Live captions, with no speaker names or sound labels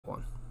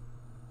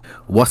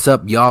What's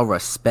up, y'all?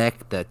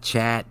 Respect the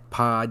chat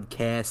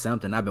podcast.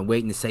 Something I've been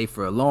waiting to say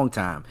for a long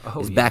time.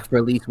 Oh, Is yeah. back for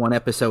at least one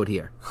episode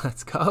here.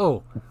 Let's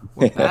go.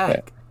 We're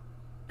back.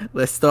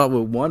 Let's start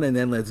with one and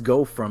then let's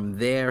go from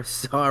there.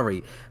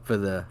 Sorry for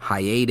the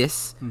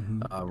hiatus.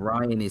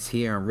 Ryan is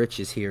here and Rich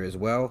is here as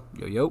well.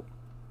 Yo, yo.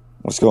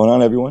 What's going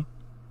on, everyone?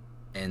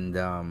 And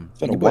It's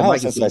been a your boy while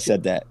Mike since is I here.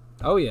 said that.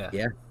 Oh, yeah.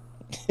 Yeah.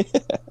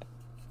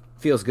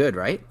 Feels good,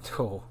 right?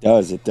 Oh,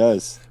 It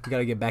does. we got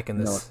to get back in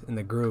this, in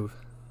the groove.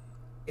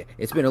 Yeah.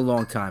 It's been a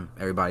long time,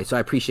 everybody. So I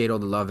appreciate all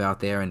the love out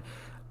there. And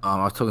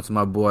I was talking to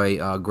my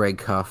boy Greg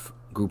Cuff,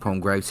 Group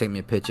Home Greg, sent me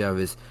a picture of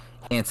his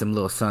handsome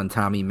little son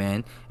Tommy,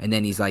 man. And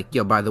then he's like,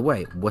 yo, by the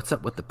way, what's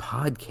up with the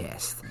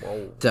podcast?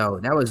 Whoa. So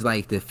that was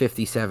like the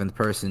 57th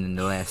person in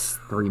the last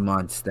 3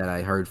 months that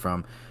I heard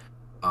from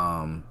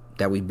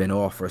that we've been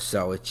off or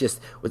so. It's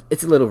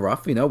a little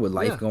rough, with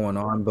life going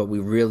on, but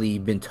we've really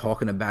been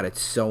talking about it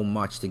so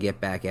much to get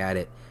back at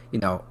it.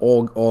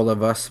 All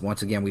of us,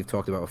 once again, we've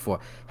talked about before,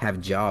 have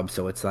jobs,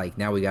 so it's like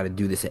now we got to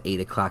do this at 8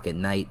 o'clock at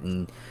night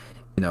and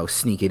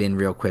sneak it in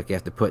real quick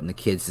after putting the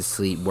kids to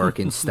sleep,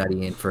 working,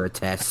 studying for a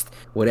test,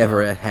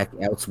 whatever the heck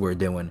else we're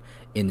doing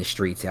in the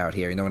streets out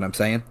here. You know what I'm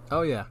saying?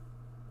 Oh, yeah.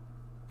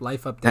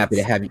 Life updates. Happy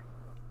to have you.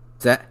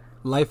 Is that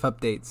Life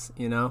updates,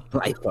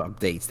 life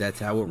updates? That's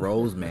how it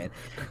rolls, man.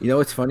 You know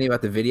what's funny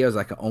about the videos?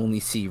 I can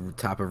only see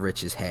top of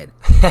Rich's head.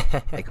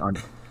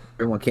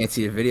 Everyone can't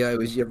see the video. It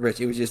was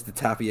Rich. It was just the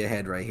top of your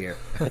head right here.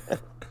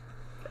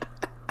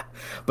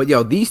 But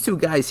yo, these two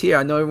guys here,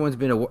 I know everyone's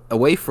been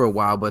away for a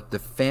while, but the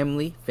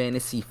family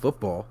fantasy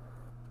football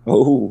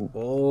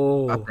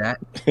Oh, about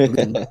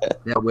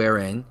that we're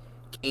in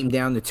came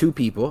down to two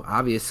people,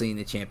 obviously, in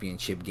the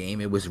championship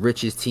game. It was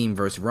Rich's team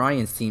versus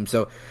Ryan's team.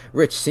 So,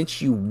 Rich, since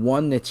you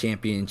won the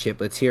championship,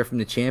 let's hear from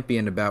the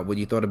champion about what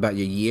you thought about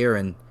your year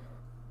and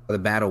how the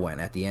battle went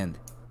at the end.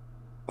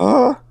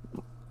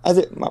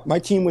 my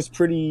team was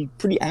pretty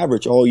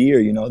average all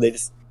year. They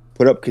just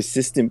put up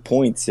consistent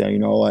points.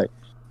 Like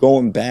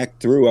going back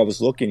through, I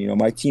was looking.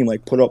 My team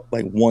put up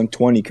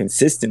 120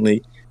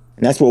 consistently,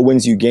 and that's what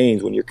wins you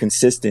games when you're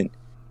consistent.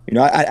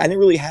 I didn't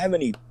really have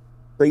any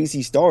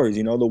crazy stars.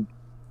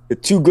 The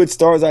two good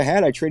stars I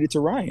had, I traded to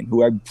Ryan,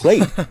 who I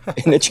played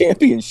in the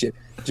championship.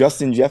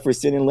 Justin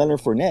Jefferson and Leonard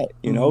Fournette,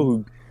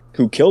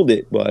 who killed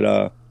it.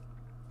 But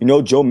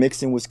Joe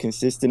Mixon was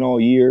consistent all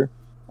year.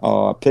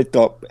 Picked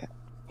up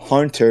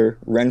Hunter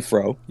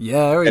Renfrow.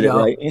 Yeah, there we go.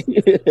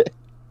 Right?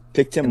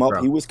 Picked him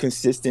up. He was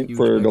consistent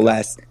for the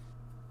last,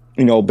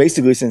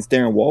 basically since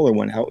Darren Waller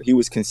went out. He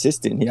was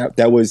consistent.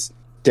 That was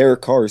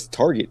Derek Carr's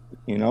target.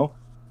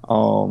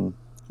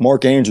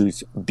 Mark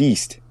Andrews,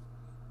 beast.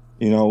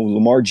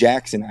 Lamar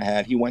Jackson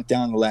he went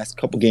down the last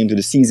couple games of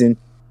the season.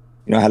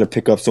 I had to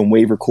pick up some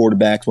waiver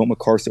quarterbacks. Went with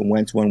Carson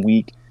Wentz 1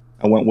 week.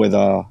 I went with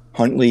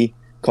Huntley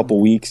a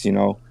couple weeks,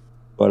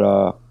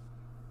 But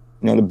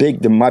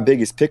my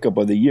biggest pickup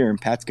of the year,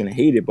 and Pat's gonna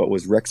hate it, but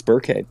was Rex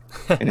Burkhead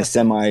in the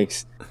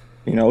semis.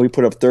 He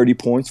put up 30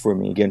 points for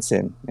me against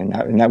him,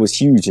 and that was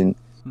huge. And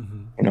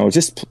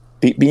just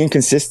being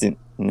consistent.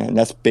 And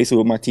that's basically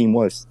what my team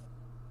was.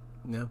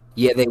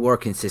 Yeah, they were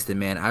consistent,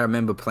 man. I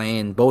remember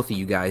playing both of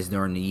you guys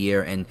during the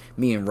year, and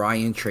me and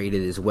Ryan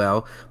traded as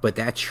well. But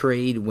that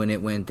trade, when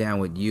it went down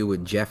with you,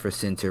 with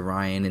Jefferson to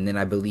Ryan, and then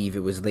I believe it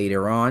was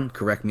later on,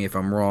 correct me if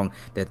I'm wrong,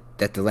 that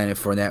the Leonard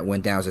Fournette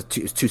went down as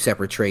two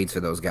separate trades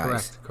for those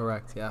guys.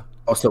 Correct, yeah.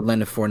 Also,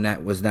 Leonard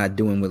Fournette was not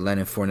doing what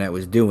Leonard Fournette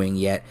was doing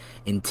yet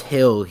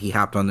until he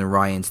hopped on the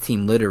Ryan's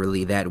team.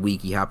 Literally that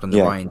week, he hopped on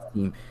the Ryan's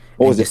team.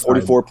 What was it,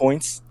 44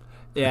 points?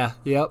 Yeah,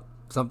 yep,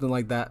 something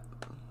like that.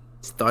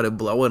 Started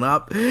blowing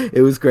up.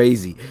 It was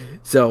crazy.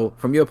 So,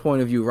 from your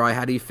point of view, Ryan,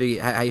 how you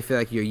feel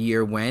like your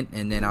year went?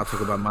 And then I'll talk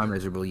about my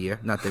miserable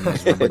year. Not that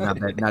miserable,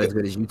 but not as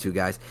good as you two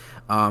guys.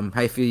 How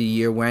you feel your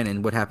year went,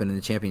 and what happened in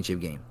the championship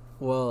game?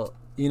 Well,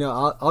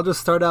 I'll just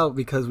start out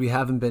because we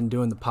haven't been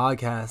doing the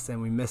podcast and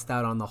we missed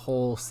out on the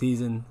whole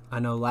season. I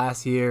know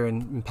last year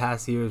and in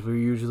past years,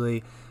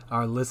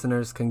 our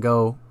listeners can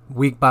go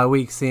week by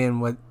week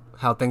seeing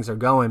how things are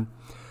going.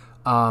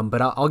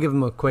 But I'll give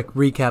them a quick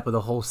recap of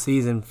the whole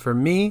season. For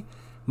me,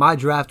 my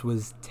draft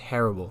was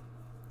terrible,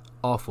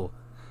 awful.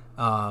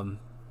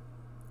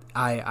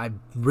 I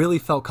really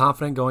felt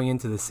confident going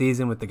into the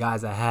season with the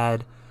guys I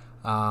had.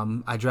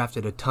 I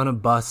drafted a ton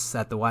of busts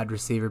at the wide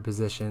receiver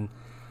position,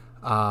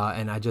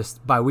 and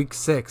by week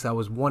 6 I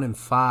was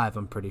 1-5,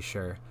 I'm pretty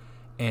sure,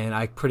 and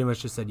I pretty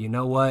much just said, you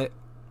know what,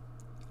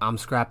 I'm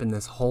scrapping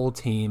this whole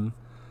team,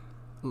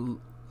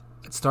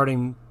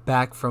 starting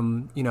back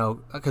from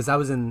because I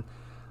was in.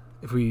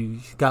 If we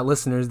got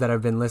listeners that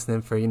have been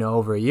listening for,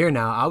 over a year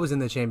now, I was in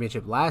the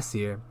championship last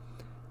year,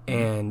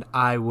 and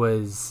I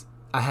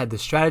had the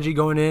strategy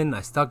going in. I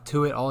stuck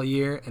to it all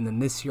year, and then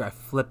this year I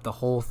flipped the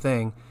whole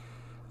thing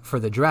for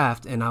the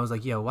draft, and I was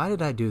like, why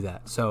did I do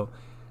that? So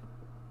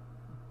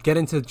get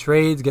into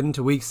trades, get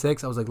into week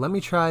 6. I was like, let me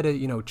try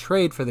to,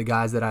 trade for the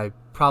guys that I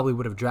probably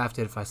would have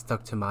drafted if I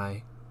stuck to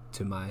my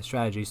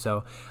strategy.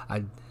 So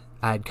I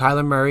had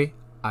Kyler Murray.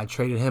 I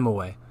traded him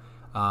away.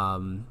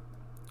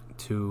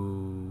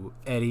 to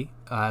Eddie,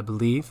 I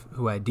believe,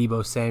 who had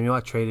Deebo Samuel.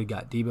 I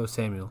got Deebo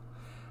Samuel.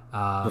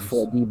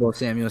 Before Deebo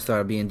Samuel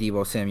started being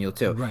Deebo Samuel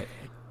too. Right.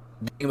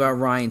 The thing about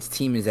Ryan's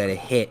team is that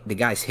the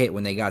guys hit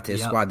when they got to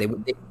his squad.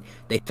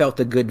 They felt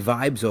the good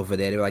vibes over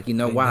there. They were like, you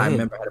know what? I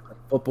remember how to play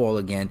football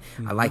again.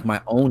 Mm-hmm. I like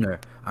my owner.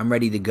 I'm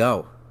ready to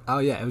go. Oh,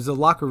 yeah. It was a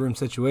locker room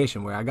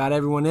situation where I got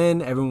everyone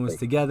in. Everyone was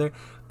together.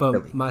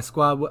 But my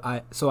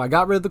squad, so I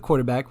got rid of the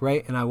quarterback,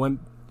 right? And I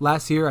went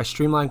last year. I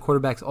streamlined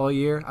quarterbacks all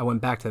year. I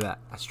went back to that.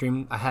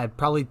 I had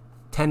probably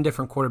 10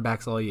 different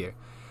quarterbacks all year.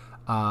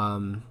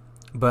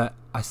 But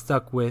I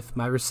stuck with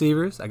my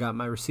receivers. I got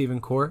my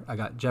receiving core. I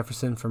got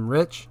Jefferson from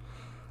Rich.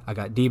 I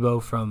got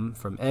Deebo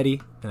from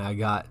Eddie, and I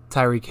got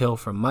Tyreek Hill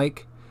from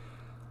Mike.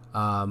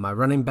 My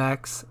running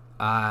backs,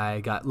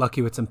 I got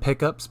lucky with some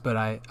pickups, but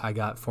I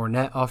got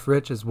Fournette off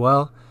Rich as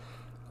well.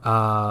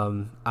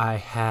 I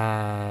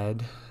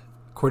had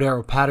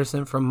Cordero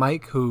Patterson from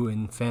Mike, who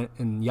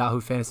in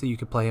Yahoo Fantasy you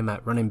could play him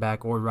at running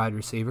back or wide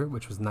receiver,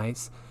 which was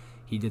nice.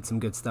 He did some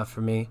good stuff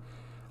for me.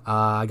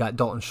 I got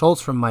Dalton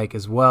Schultz from Mike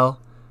as well,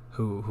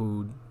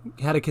 who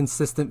had a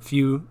consistent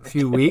few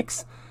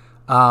weeks.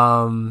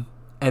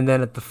 And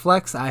then at the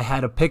flex, I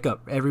had a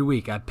pickup every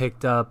week. I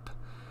picked up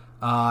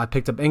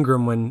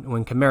Ingram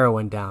when Kamara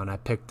went down. I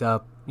picked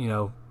up,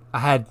 I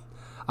had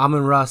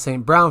Amon-Ra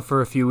St. Brown for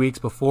a few weeks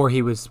before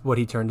he was what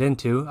he turned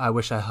into. I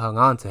wish I hung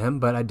on to him,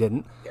 but I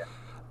didn't. Yeah.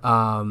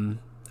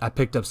 I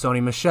picked up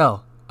Sony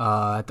Michel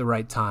at the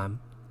right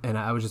time, and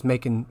I was just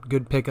making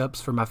good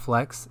pickups for my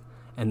flex,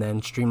 and then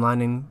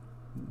streamlining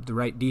the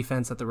right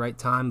defense at the right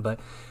time. But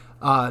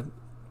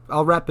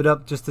I'll wrap it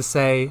up just to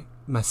say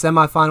my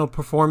semifinal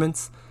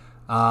performance.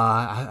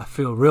 I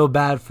feel real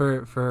bad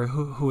for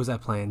who was I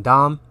playing?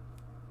 Dom.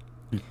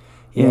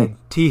 He had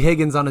T.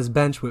 Higgins on his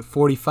bench with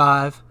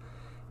 45,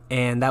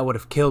 and that would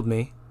have killed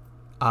me.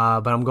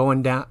 But I'm going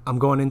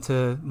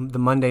into the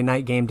Monday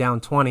night game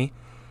down 20.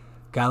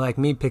 Guy like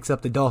me picks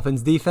up the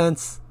Dolphins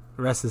defense.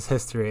 The rest is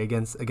history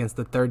against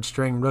the third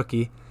string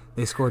rookie.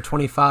 They scored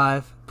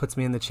 25, puts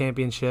me in the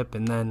championship,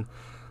 and then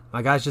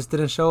my guys just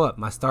didn't show up.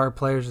 My star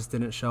players just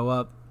didn't show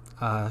up.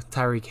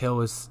 Tyreek Hill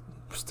was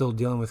still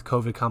dealing with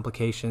COVID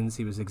complications.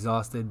 He was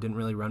exhausted, didn't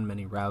really run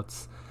many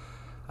routes.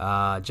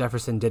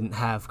 Jefferson didn't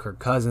have Kirk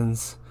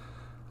Cousins.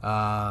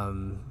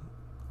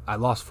 I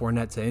lost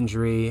Fournette to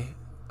injury.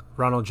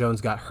 Ronald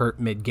Jones got hurt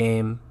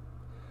mid-game.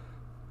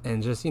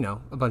 And just, a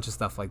bunch of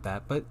stuff like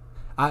that. But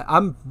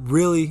I'm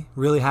really,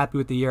 really happy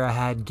with the year I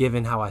had,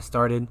 given how I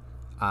started.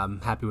 I'm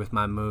happy with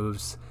my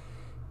moves.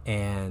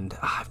 And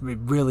it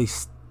really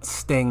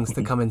stings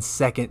to come in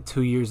second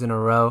 2 years in a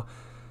row.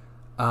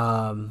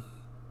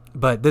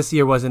 But this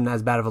year wasn't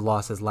as bad of a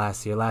loss as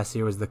last year. Last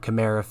year was the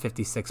Kamara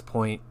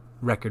 56-point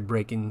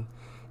record-breaking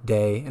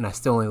day, and I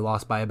still only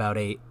lost by about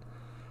 8.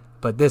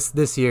 But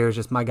this year is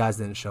just my guys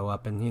didn't show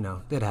up,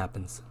 and, it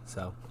happens.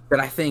 So. But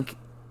I think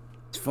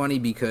it's funny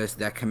because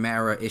that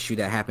Kamara issue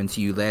that happened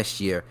to you last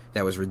year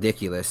that was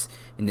ridiculous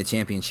in the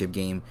championship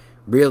game,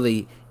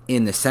 really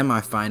in the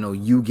semifinal,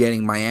 you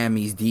getting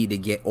Miami's D to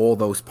get all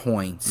those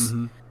points.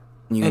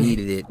 Mm-hmm. You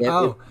needed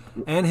it.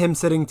 And him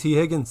sitting T.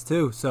 Higgins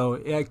too. So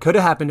it could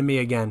have happened to me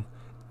again,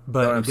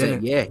 but it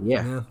didn't.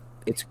 Yeah.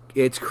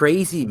 It's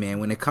crazy, man.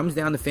 When it comes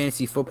down to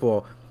fantasy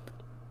football,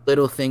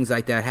 little things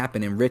like that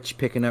happen. And Rich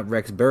picking up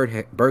Rex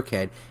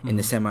Burkhead in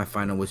the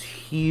semifinal was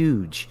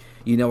huge.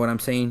 You know what I'm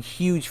saying?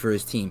 Huge for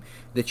his team.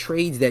 The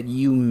trades that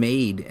you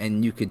made,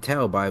 and you could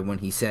tell by when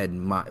he said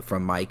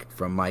from Mike,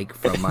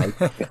 from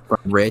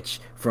Rich,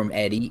 from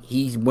Eddie,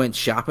 he went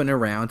shopping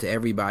around to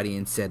everybody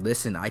and said,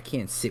 listen, I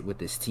can't sit with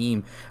this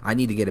team. I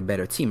need to get a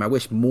better team. I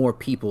wish more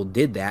people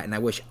did that, and I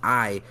wish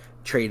I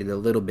traded a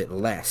little bit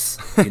less.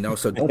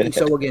 So don't be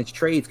so against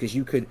trades, because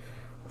you could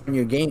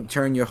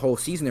turn your whole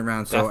season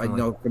around.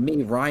 So for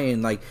me,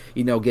 Ryan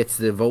gets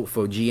the vote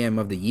for GM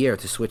of the year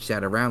to switch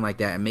that around like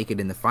that and make it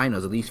in the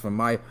finals, at least from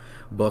my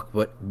book.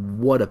 But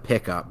what a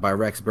pickup by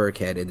Rex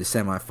Burkhead in the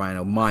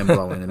semifinal. Mind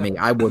blowing to me.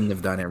 I wouldn't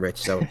have done it, Rich.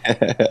 So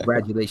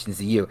congratulations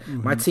to you.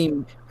 Mm-hmm. My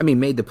team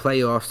made the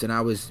playoffs, and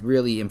I was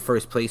really in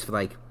first place for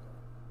like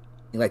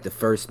the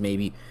first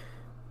maybe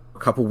a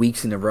couple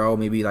weeks in a row,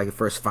 maybe like the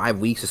first 5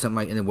 weeks or something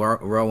like in a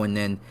row, and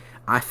then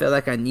I felt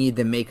like I needed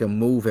to make a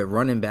move at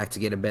running back to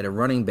get a better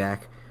running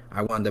back.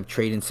 I wound up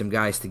trading some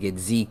guys to get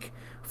Zeke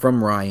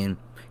from Ryan,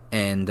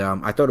 and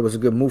I thought it was a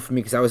good move for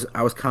me because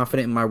I was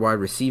confident in my wide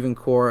receiving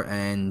core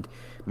and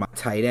my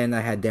tight end.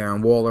 I had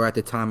Darren Waller at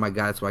the time. I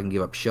got it so I can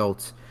give up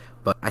Schultz.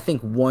 But I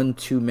think one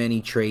too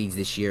many trades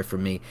this year for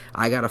me.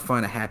 I got to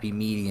find a happy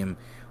medium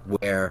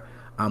where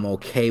I'm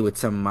okay with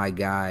some of my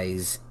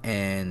guys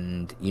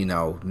and,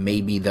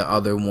 maybe the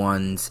other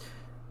ones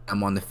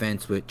I'm on the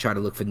fence with, try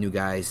to look for new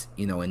guys,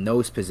 in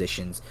those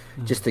positions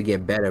just to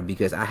get better,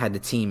 because I had the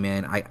team,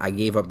 man. I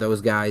gave up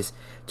those guys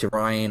to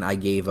Ryan. I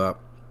gave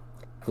up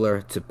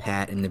Eckler to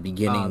Pat in the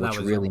beginning, which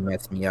really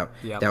messed me up.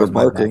 Yep. That was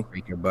my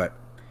backbreaker, but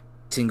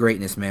it's in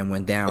greatness, man,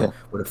 went down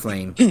with a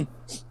flame. You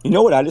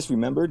know what I just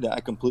remembered that I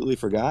completely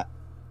forgot?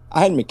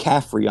 I had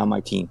McCaffrey on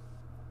my team.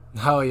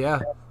 Oh, yeah.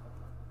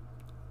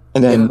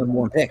 And then number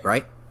one pick,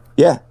 right?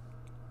 Yeah.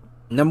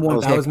 Number one.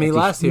 That was me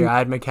last year. I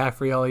had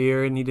McCaffrey all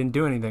year, and he didn't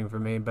do anything for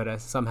me, but I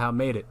somehow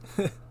made it.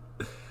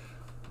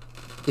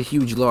 A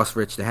huge loss,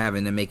 Rich, to have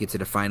and to make it to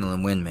the final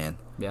and win, man.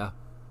 Yeah.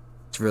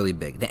 It's really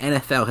big. The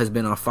NFL has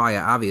been on fire,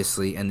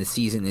 obviously, and the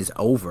season is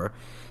over.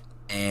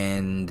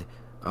 And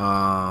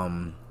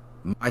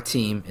my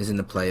team is in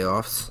the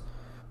playoffs.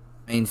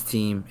 Ryan's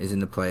team is in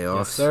the playoffs.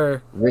 Yes,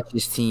 sir.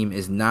 Rich's team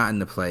is not in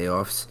the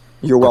playoffs.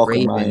 You're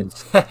welcome, Ryan.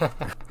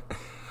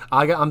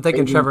 I'm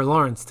thinking Trevor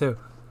Lawrence, too.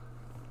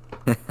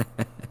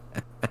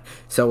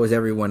 So is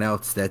everyone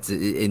else that's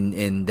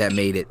in that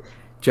made it.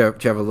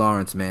 Trevor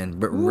Lawrence, man,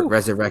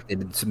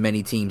 resurrected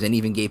many teams and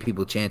even gave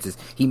people chances.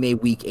 He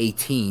made Week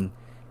 18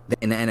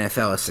 in the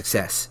NFL a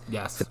success.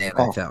 Yes, for the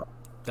NFL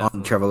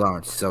on Trevor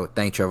Lawrence. So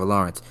thank Trevor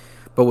Lawrence.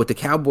 But with the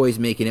Cowboys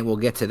making it, we'll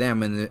get to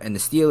them, and the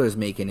Steelers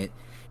making it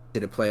to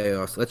the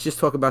playoffs. Let's just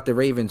talk about the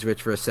Ravens,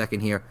 Rich, for a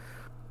second here.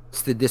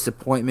 What's the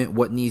disappointment?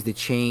 What needs to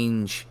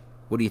change?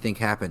 What do you think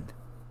happened?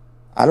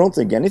 I don't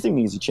think anything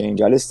needs to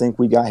change. I just think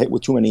we got hit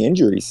with too many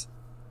injuries.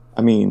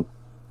 I mean,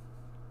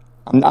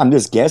 I'm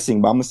just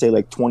guessing, but I'm going to say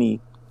like 20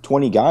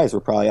 guys were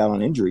probably out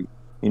on injury.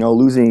 You know,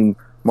 losing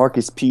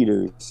Marcus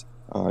Peters,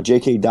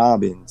 J.K.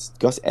 Dobbins,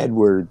 Gus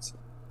Edwards,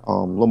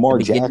 Lamar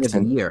Jackson. At the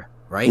beginning of the year,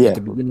 right? Yeah. At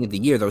the beginning of the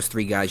year, those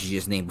three guys you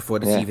just named before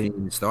the season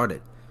even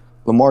started.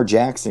 Lamar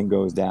Jackson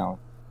goes down.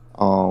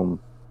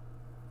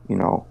 You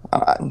know,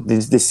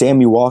 did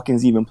Sammy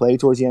Watkins even play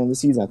towards the end of the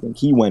season? I think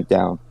he went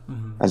down.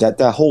 Mm-hmm. And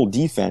that whole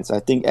defense, I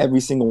think every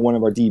single one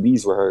of our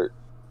DBs were hurt.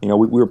 You know,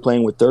 we were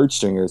playing with third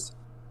stringers.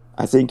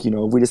 I think, you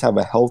know, if we just have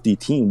a healthy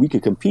team, we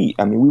could compete.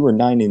 I mean, we were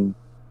 9-7,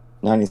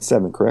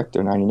 correct?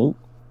 Or 9-8?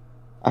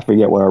 I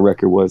forget what our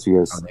record was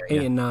because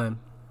 8-9.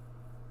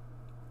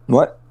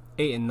 What?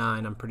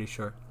 8-9, I'm pretty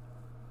sure.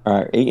 All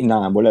right,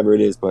 8-9, whatever it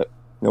is. But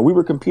you know, we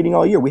were competing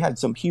all year. We had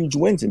some huge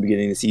wins in the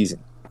beginning of the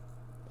season,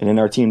 and then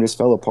our team just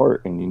fell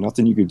apart. And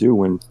nothing you could do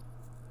when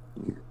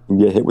you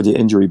get hit with the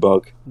injury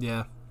bug.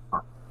 Yeah.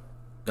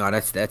 No,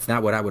 that's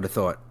not what I would have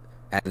thought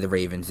out of the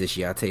Ravens this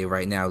year. I'll tell you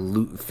right now,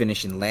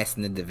 finishing last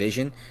in the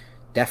division,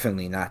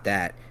 definitely not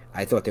that.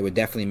 I thought they would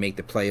definitely make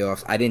the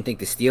playoffs. I didn't think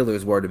the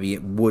Steelers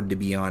would, to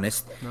be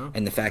honest. No.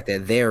 And the fact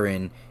that they're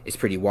in is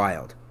pretty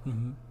wild.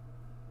 Mm-hmm.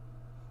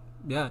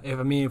 Yeah,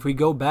 if we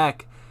go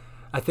back,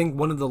 I think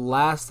one of the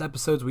last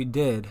episodes we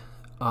did,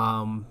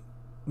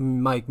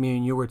 Mike, me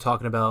and you were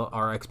talking about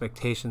our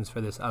expectations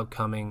for this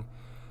upcoming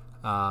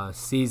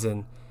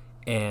season,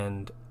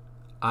 and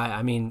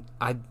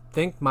I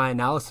think my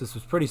analysis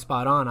was pretty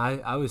spot on.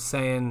 I was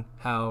saying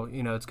how,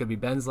 you know, it's going to be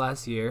Ben's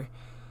last year.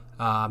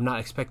 I'm not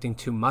expecting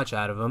too much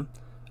out of him,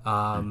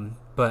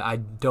 but I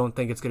don't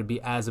think it's going to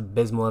be as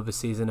abysmal of a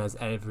season as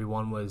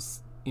everyone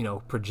was, you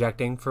know,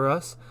 projecting for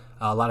us.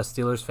 A lot of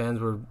Steelers fans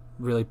were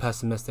really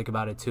pessimistic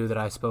about it too, that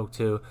I spoke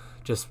to,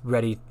 just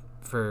ready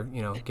for,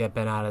 you know, get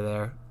Ben out of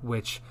there,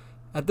 which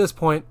at this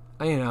point,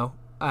 you know,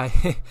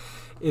 it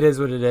is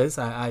what it is.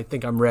 I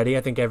think I'm ready.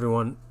 I think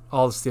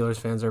all the Steelers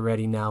fans are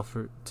ready now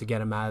to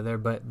get him out of there.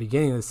 But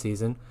beginning of the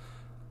season,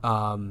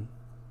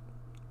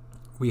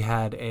 we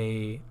had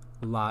a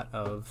lot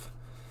of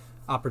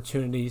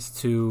opportunities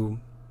to,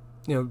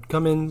 you know,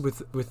 come in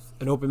with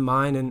an open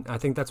mind, and I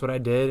think that's what I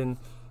did. And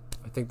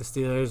I think the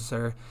Steelers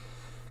are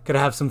gonna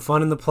have some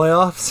fun in the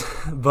playoffs,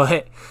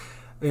 but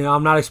you know,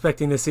 I'm not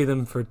expecting to see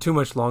them for too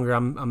much longer.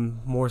 I'm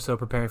more so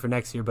preparing for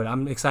next year, but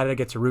I'm excited to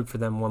get to root for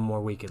them one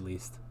more week at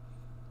least.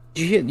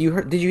 Did you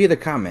hear the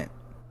comment?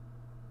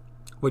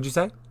 What'd you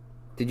say?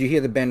 Did you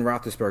hear the Ben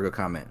Roethlisberger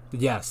comment?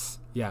 Yes.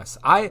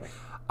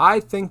 I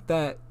think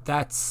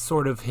that's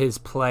sort of his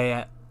play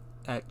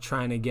at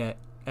trying to get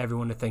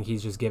everyone to think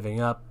he's just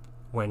giving up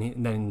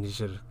then he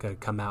should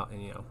come out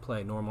and, you know,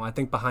 play normal. I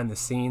think behind the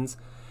scenes,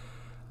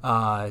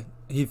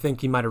 he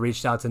think he might have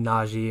reached out to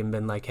Najee and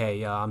been like,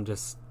 hey,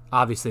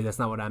 obviously that's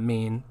not what I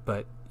mean,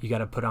 but you got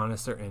to put on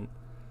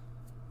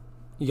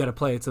you got to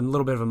play. It's a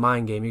little bit of a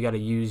mind game. You got to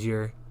use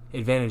your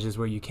advantages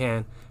where you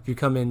can. If you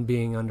come in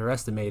being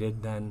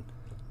underestimated, then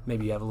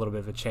maybe you have a little bit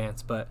of a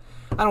chance. But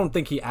I don't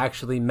think he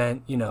actually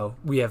meant, you know,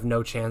 we have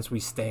no chance, we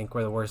stink,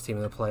 we're the worst team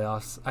in the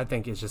playoffs. I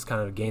think it's just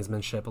kind of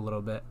gamesmanship a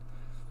little bit.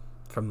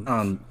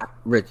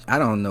 Rich, I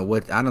don't know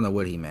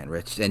what he meant,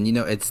 Rich. And you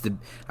know,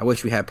 I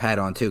wish we had Pat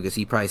on too, because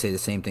he probably say the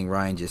same thing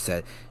Ryan just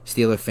said.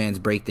 Steeler fans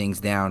break things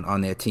down on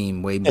their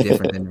team way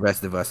different than the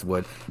rest of us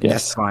would. Yes.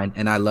 That's fine,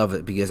 and I love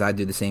it because I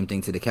do the same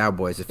thing to the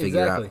Cowboys to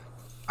figure out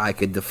I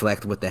could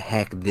deflect what the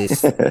heck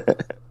this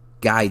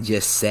guy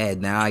just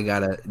said. Now I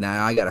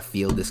gotta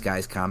feel this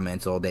guy's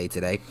comments all day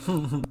today.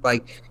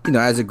 Like, you know,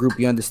 as a group,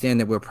 you understand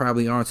that we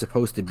probably aren't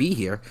supposed to be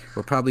here.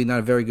 We're probably not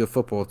a very good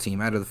football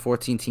team. Out of the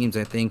 14 teams,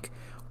 I think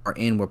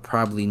we're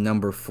probably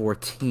number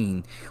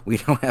 14. We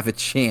don't have a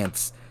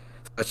chance.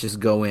 Let's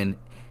just go in,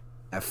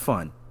 have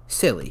fun.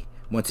 Silly.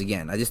 Once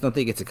again, I just don't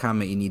think it's a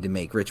comment you need to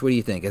make. Rich, what do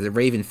you think? As a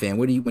Raven fan,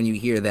 when you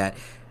hear that,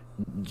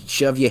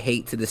 shove your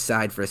hate to the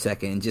side for a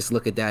second and just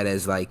look at that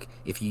as like,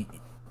 if you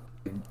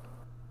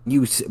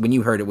when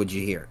you heard it, what'd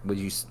you hear?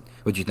 What'd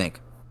you think?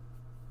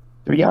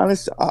 To be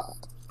honest,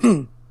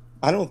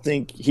 I don't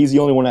think he's the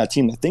only one on that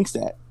team that thinks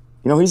that.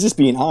 You know, he's just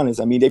being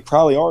honest. I mean, they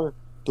probably are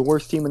the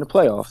worst team in the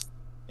playoffs.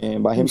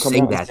 And by him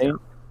coming out and saying,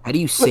 how do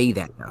you say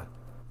that though?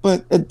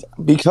 But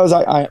because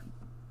I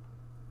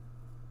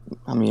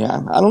mean,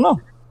 I don't know.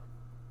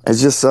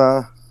 It's just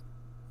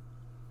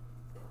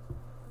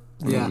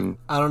yeah,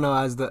 I don't know.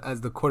 As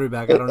the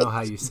quarterback, I don't know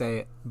how you say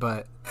it,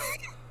 but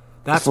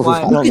that's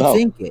why you could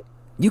think it.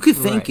 You could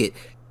think it,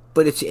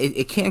 but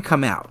it can't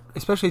come out,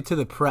 especially to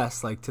the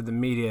press, like to the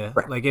media.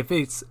 Right. Like if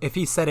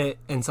he said it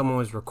and someone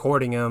was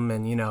recording him,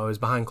 and it was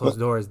behind closed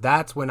doors,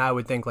 that's when I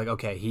would think like,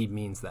 okay, he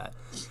means that.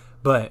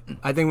 But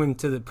I think when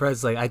to the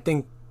press, like I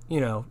think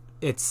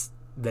it's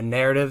the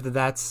narrative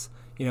that's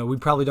we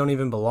probably don't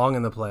even belong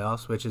in the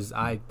playoffs, which is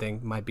I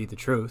think might be the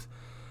truth.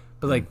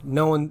 But like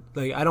no one,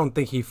 like I don't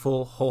think he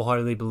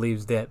wholeheartedly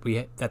believes that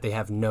that they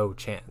have no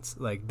chance.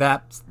 Like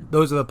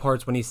those are the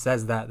parts when he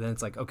says that, then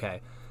it's like,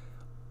 okay,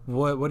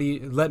 what do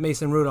you let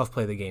Mason Rudolph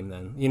play the game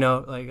then?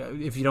 Like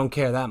if you don't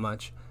care that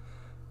much.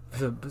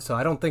 So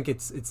I don't think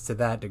it's to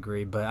that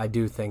degree, but I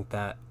do think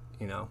that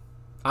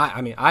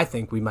I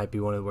think we might be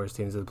one of the worst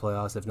teams of the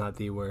playoffs, if not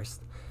the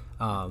worst.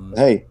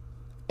 Hey,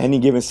 any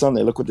given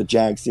Sunday, look what the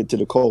Jags did to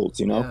the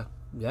Colts.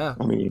 Yeah.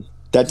 I mean,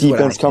 that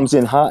defense comes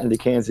in hot into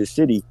Kansas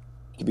City.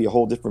 Could be a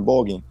whole different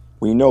ballgame.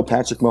 We know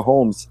Patrick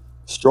Mahomes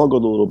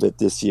struggled a little bit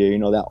this year.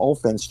 That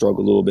offense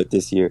struggled a little bit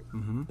this year.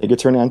 Mm-hmm. They could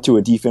turn that into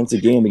a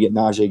defensive game and get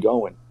Najee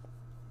going.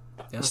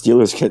 Yeah. The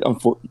Steelers could,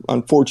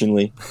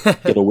 unfortunately,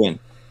 get a win.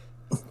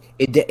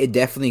 It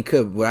definitely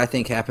could. What I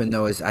think happened,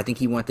 though, is I think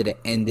he wanted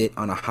to end it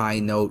on a high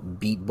note,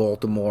 beat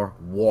Baltimore,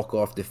 walk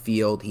off the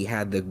field. He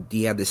had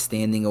the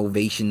standing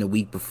ovation the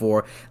week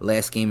before,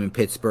 last game in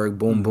Pittsburgh.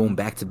 Boom, boom,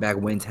 back-to-back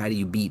wins. How do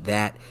you beat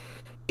that?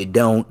 You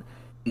don't.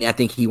 I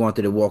think he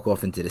wanted to walk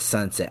off into the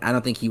sunset. I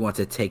don't think he wants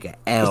to take an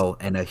L,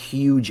 and a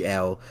huge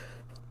L,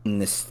 in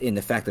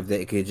the fact of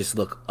that it could just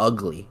look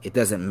ugly. It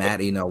doesn't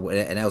matter, an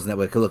L's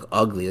never, it could look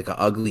ugly, like an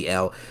ugly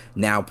L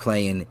now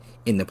playing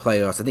in the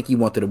playoffs. I think he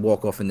wanted to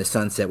walk off in the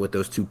sunset with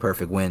those two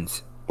perfect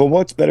wins. But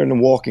what's better than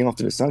walking off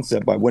to the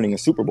sunset by winning a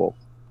Super Bowl?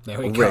 There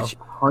we go. Rich,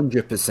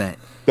 100%.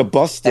 The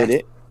Bucs did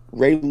it.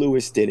 Ray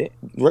Lewis did it.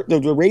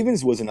 The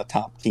Ravens wasn't a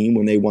top team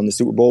when they won the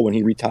Super Bowl when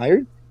he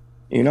retired.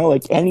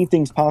 Like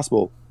anything's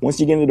possible. Once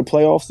you get into the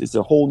playoffs, it's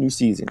a whole new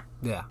season.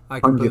 Yeah,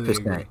 I completely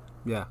agree.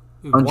 Yeah.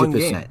 100%. One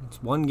game.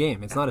 It's one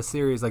game. It's not a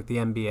series like the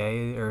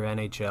NBA or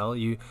NHL.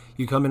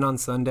 You come in on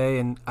Sunday,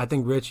 and I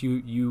think, Rich,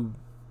 you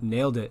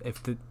nailed it.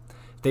 If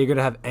they're going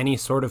to have any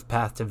sort of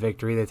path to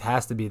victory, it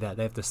has to be that.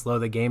 They have to slow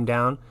the game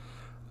down,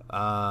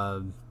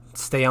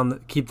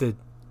 keep the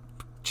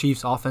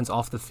Chiefs' offense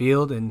off the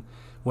field, and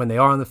when they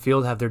are on the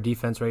field, have their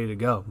defense ready to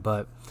go.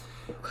 But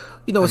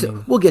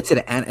we'll get to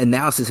the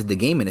analysis of the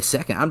game in a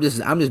second. I'm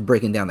just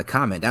breaking down the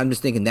comment. I'm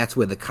just thinking that's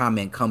where the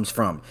comment comes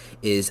from.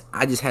 Is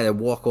I just had a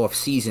walk-off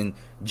season,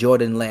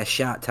 Jordan last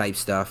shot type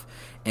stuff,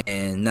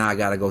 and now I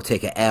got to go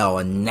take an L,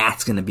 and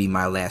that's going to be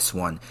my last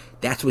one.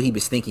 That's what he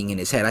was thinking in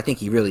his head. I think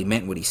he really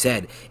meant what he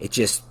said. It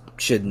just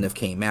shouldn't have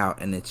came out,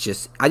 and I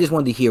just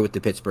wanted to hear what the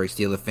Pittsburgh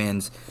Steelers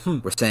fans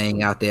were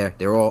saying out there.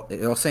 They're all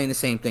saying the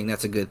same thing.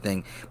 That's a good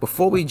thing.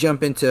 Before we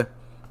jump into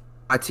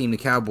my team, the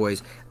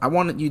Cowboys, I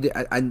wanted you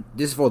to.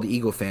 This is for all the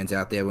Eagle fans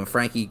out there. When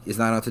Frankie is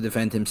not out to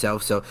defend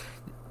himself, so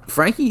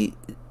Frankie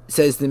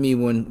says to me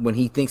when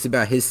he thinks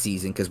about his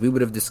season, because we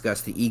would have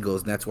discussed the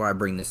Eagles, and that's why I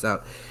bring this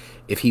up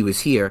if he was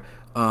here.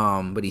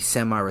 But he's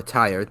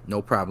semi-retired,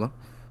 no problem.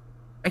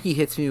 Frankie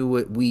hits me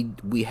with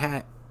we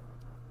had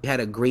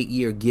a great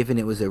year, given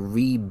it was a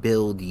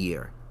rebuild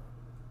year.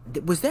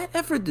 Was that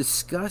ever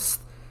discussed?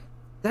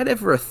 Is that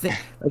ever a thing?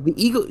 Like the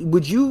Eagle,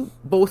 would you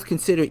both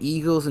consider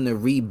Eagles in the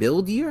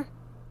rebuild year?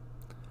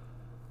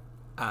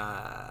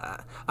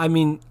 I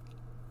mean,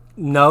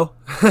 no,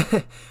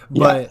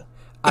 but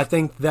I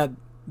think that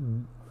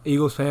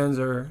Eagles fans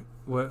or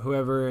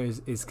whoever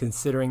is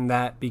considering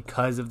that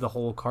because of the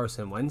whole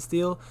Carson Wentz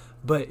deal.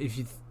 But if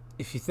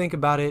you think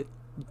about it,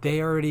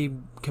 they already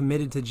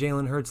committed to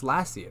Jalen Hurts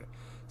last year,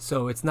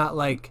 so it's not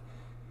like,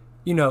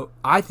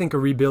 I think a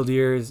rebuild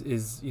year is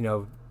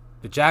the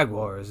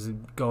Jaguars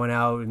going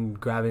out and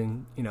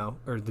grabbing,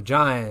 or the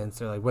Giants,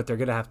 or like what they're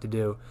gonna have to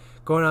do.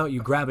 Going out,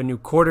 you grab a new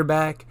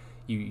quarterback.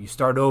 You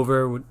start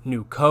over with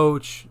new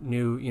coach,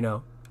 new,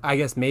 I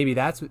guess maybe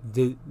that's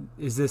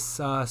is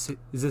that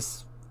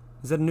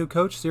a new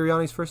coach,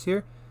 Sirianni's first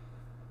year?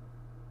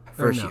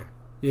 First year.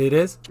 It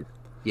is?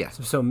 Yes.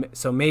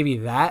 So maybe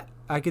that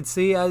I could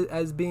see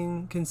as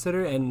being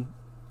considered, and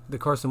the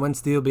Carson Wentz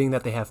deal being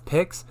that they have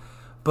picks.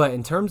 But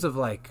in terms of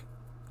like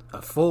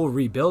a full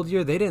rebuild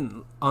year, they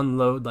didn't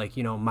unload like,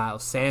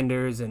 Miles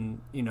Sanders and,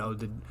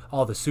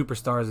 all the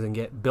superstars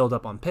and build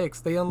up on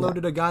picks. They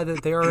unloaded a guy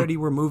that they already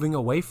were moving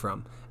away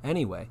from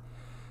anyway.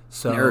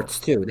 So and Hurts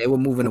too. They were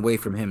moving away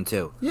from him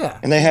too. Yeah.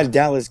 And they had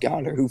Dallas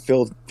Goedert who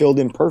filled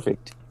in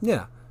perfect.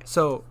 Yeah.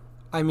 So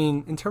I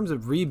mean, in terms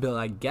of rebuild,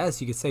 I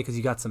guess you could say because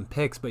you got some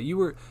picks, but you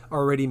were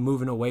already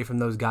moving away from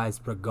those guys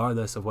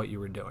regardless of what you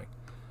were doing.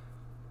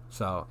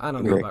 So I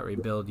don't know about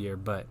rebuild year,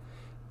 but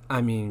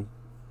I mean,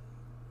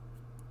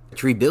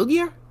 it's rebuild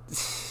year?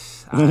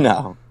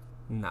 No.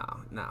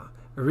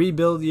 A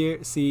rebuild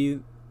year. See,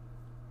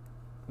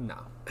 No,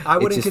 I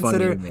wouldn't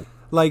consider funny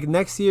like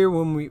next year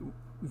when we,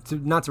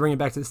 not to bring it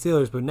back to the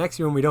Steelers, but next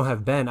year when we don't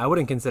have Ben, I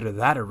wouldn't consider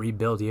that a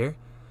rebuild year.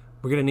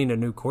 We're gonna need a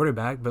new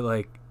quarterback, but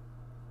like,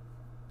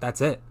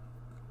 that's it.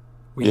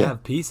 We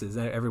have pieces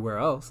everywhere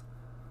else.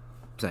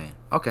 Saying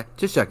okay,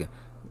 just checking.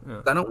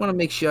 Yeah. I don't want to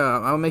make sure. I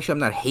want to make sure I'm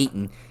not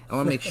hating. I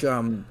want to make sure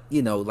I'm,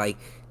 like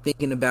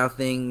thinking about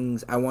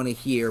things. I want to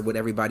hear what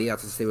everybody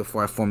else has to say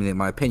before I formulate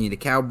my opinion. The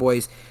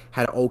Cowboys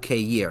had an okay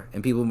year,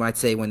 and people might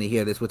say when they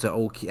hear this, "What's an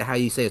okay?" How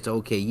you say it's an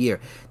okay year?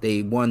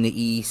 They won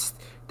the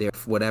East. They're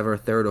whatever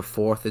third or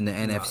fourth in the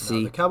NFC.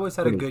 No, the Cowboys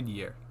had a good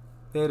year.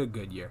 They had a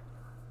good year.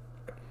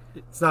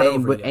 It's not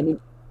over yet.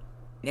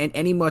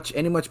 Any much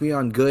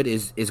beyond good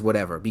is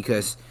whatever,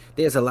 because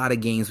there's a lot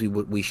of games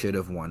we should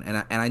have won,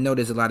 and I know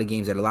there's a lot of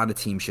games that a lot of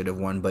teams should have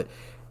won, but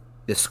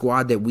the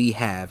squad that we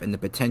have and the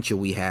potential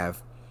we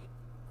have,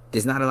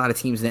 there's not a lot of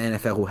teams in the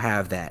NFL who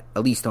have that,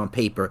 at least on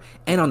paper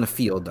and on the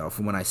field, though,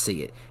 from when I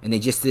see it. And they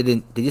just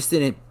didn't do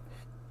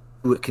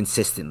it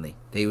consistently.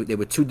 They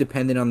were too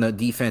dependent on the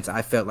defense,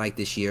 I felt like,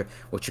 this year,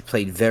 which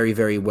played very,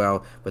 very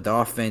well, but the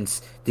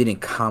offense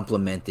didn't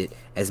complement it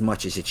as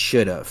much as it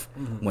should have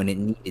when it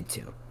needed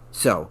to.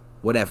 So,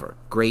 whatever.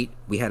 Great.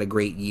 We had a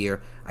great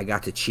year. I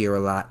got to cheer a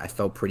lot. I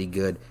felt pretty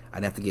good. I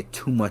didn't have to get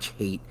too much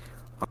hate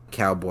on the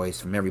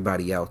Cowboys from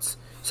everybody else.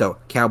 So,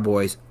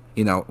 Cowboys,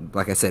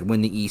 like I said,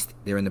 win the East.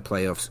 They're in the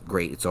playoffs.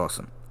 Great. It's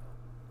awesome.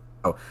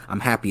 So,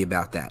 I'm happy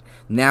about that.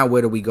 Now,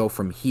 where do we go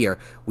from here?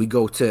 We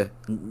go to,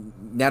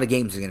 now the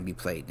games are going to be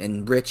played.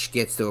 And Rich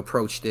gets to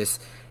approach this,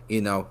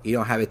 you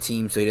don't have a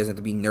team, so he doesn't have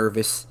to be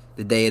nervous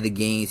the day of the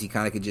games. He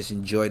kind of could just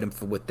enjoy them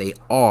for what they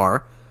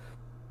are.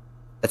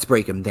 Let's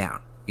break them down,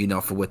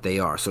 for what they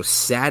are. So,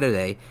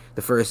 Saturday,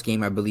 the first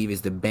game, I believe,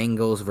 is the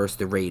Bengals versus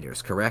the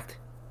Raiders, correct?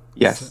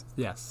 Yes.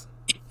 Yes.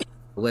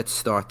 Let's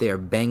start there.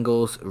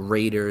 Bengals,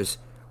 Raiders.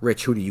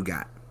 Rich, who do you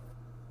got?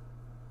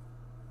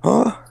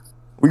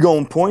 We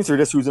going points or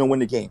just who's going to win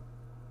the game?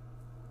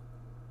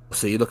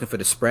 So you're looking for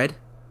the spread?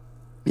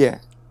 Yeah.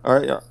 All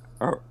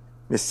right.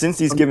 Since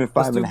he's given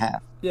 5.5.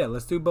 Yeah,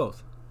 let's do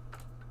both.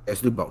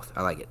 Let's do both.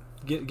 I like it.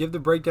 Give the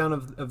breakdown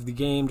of the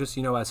game, just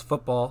as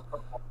football.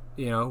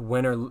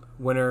 Winner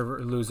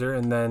or loser,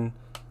 and then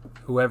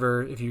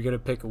whoever, if you're gonna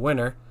pick a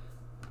winner,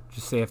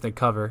 just say if they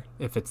cover,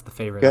 if it's the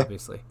favorite,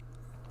 obviously.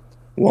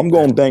 Well, I'm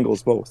going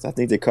Bengals both. I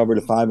think they cover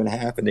the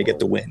 5.5 and they get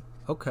the win.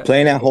 Okay.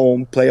 Playing at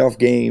home, playoff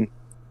game.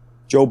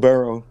 Joe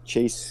Burrow,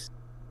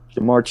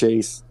 Jamar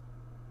Chase,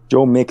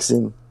 Joe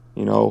Mixon.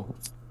 I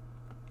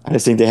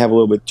just think they have a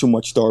little bit too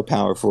much star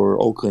power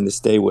for Oakland to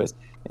stay with.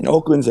 And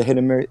Oakland's a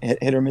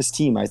hit or miss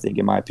team, I think,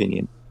 in my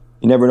opinion.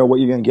 You never know what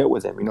you're going to get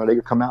with them. They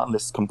could come out and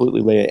just completely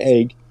lay an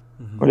egg,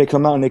 or they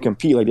come out and they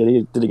compete like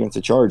they did against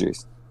the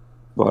Chargers.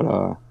 But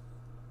I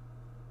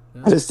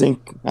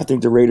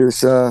think the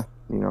Raiders, they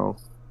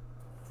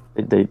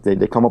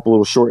come up a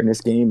little short in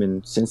this game,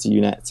 and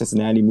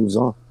Cincinnati moves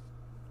on.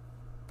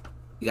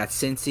 You got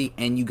Cincy,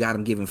 and you got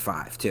them giving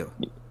 5 too.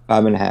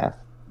 5.5.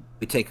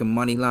 We take a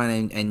money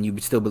line, and you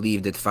still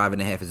believe that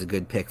 5.5 is a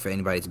good pick for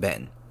anybody that's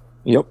betting.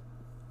 Yep.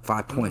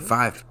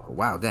 5.5.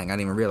 Wow, dang, I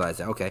didn't even realize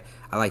that. Okay,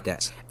 I like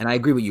that. And I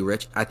agree with you,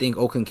 Rich. I think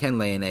Oakland can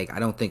lay an egg. I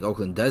don't think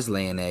Oakland does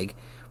lay an egg,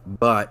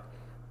 but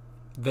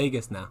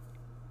Vegas now.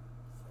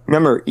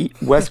 Remember,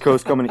 West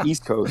Coast coming to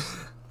East Coast.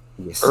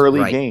 Yes,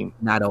 early game.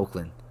 Not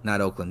Oakland.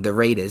 The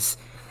Raiders.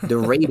 The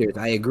Raiders,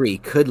 I agree,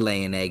 could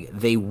lay an egg.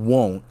 They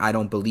won't. I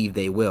don't believe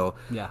they will.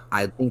 Yeah.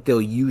 I think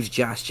they'll use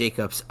Josh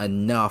Jacobs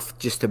enough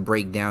just to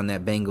break down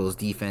that Bengals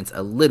defense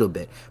a little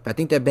bit. But I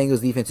think that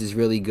Bengals defense is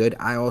really good.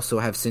 I also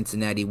have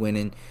Cincinnati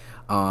winning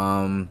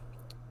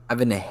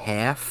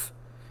 5.5.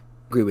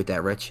 Agree with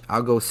that, Rich.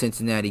 I'll go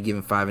Cincinnati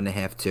giving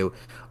 5.5 too.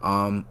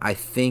 I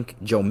think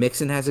Joe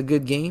Mixon has a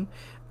good game.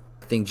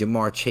 I think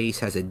Jamar Chase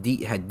has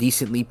had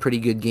decently pretty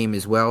good game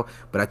as well.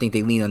 But I think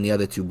they lean on the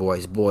other two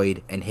boys,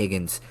 Boyd and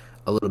Higgins,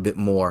 a little bit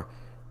more.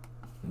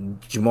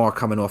 Jamar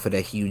coming off of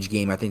that huge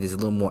game, I think there's a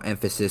little more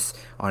emphasis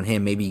on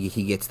him. Maybe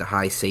he gets the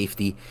high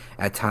safety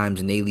at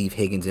times, and they leave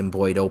Higgins and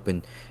Boyd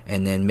open,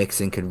 and then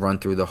Mixon can run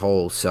through the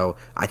holes. So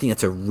I think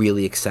that's a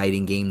really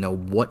exciting game, though.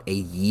 What a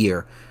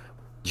year.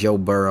 Joe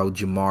Burrow,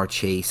 Jamar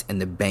Chase,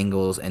 and the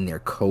Bengals and their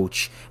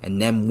coach,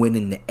 and them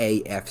winning the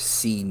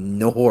AFC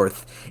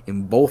North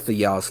in both of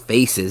y'all's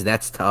faces.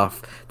 That's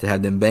tough to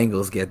have them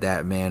Bengals get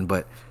that, man.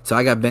 But so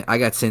I got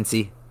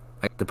Cincy.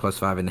 I got the plus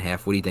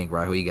 5.5. What do you think,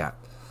 Ryan? Who you got?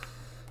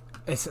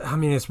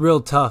 It's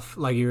real tough,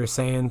 like you were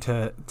saying,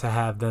 to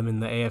have them in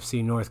the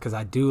AFC North, because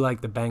I do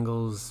like the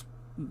Bengals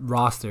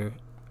roster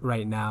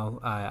right now.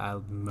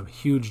 I'm a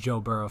huge Joe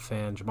Burrow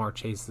fan. Jamar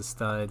Chase the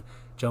stud.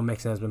 Joe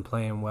Mixon has been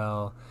playing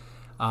well.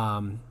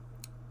 I'm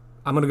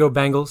gonna go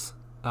Bengals.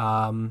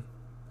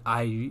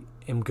 I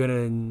am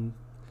gonna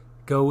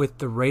go with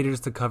the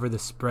Raiders to cover the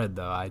spread,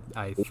 though.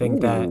 I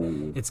think that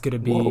it's gonna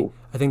be. Whoa.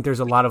 I think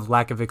there's a lot of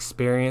lack of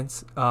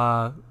experience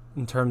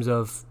in terms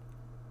of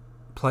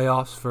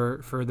playoffs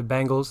for the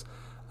Bengals.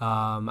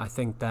 I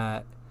think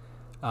that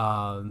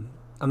I'm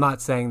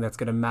not saying that's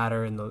going to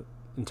matter in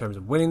terms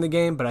of winning the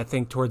game, but I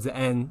think towards the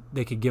end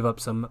they could give up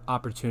some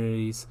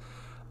opportunities.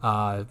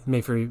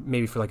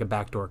 maybe for like a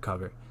backdoor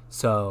cover.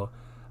 So,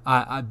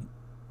 I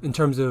in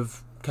terms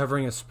of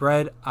covering a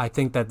spread, I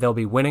think that they'll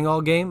be winning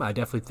all game. I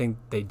definitely think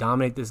they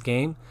dominate this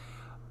game,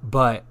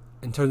 but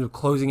in terms of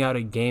closing out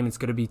a game, it's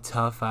going to be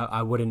tough.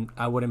 I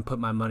wouldn't put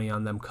my money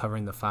on them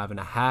covering the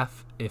 5.5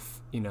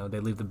 if they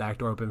leave the back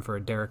door open for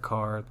a Derek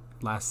Carr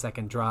last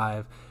second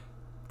drive,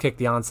 kick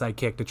the onside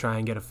kick to try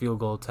and get a field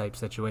goal type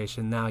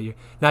situation. Now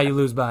they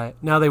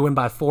win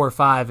by 4 or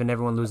 5 and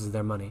everyone loses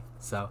their money.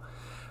 So,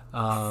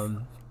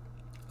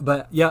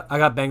 but yeah, I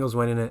got Bengals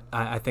winning it.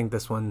 I think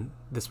this one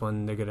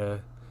they're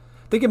gonna.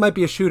 I think it might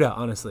be a shootout.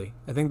 Honestly,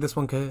 I think this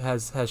one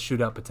has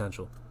shootout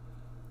potential.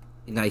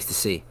 Nice to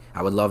see.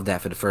 I would love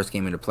that for the first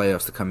game of the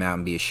playoffs to come out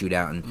and be a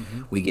shootout, and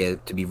we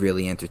get to be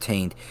really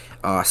entertained.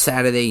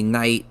 Saturday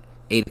night,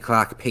 8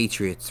 o'clock,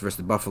 Patriots versus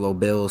the Buffalo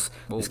Bills.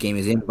 Whoa. This game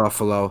is in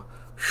Buffalo.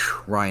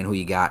 Ryan, who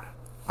you got?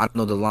 I don't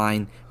know the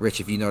line. Rich,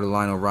 if you know the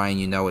line, or Ryan,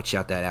 you know it.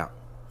 Shout that out.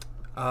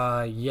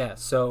 Yeah.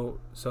 So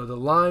the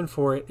line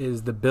for it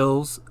is the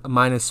Bills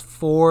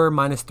 -4,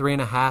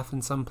 -3.5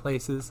 in some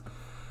places.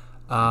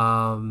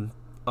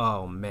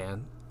 Oh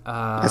man.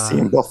 I see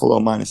in Buffalo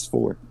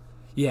 -4.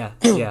 Yeah,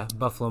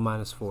 Buffalo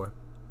 -4.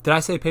 Did I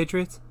say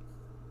Patriots?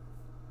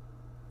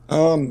 I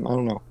don't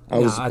know. I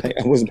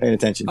wasn't paying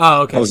attention.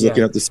 Oh, okay. I was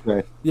looking up the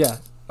spread. Yeah.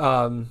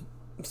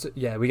 So,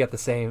 yeah, we got the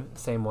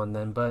same one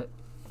then, but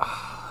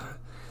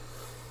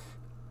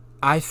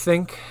I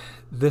think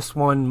this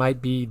one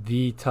might be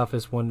the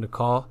toughest one to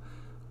call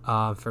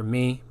for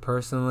me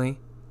personally.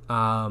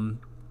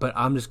 But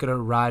I'm gonna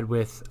ride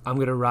with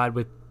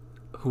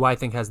who I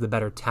think has the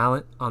better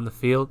talent on the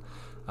field.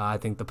 I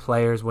think the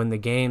players win the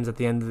games at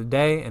the end of the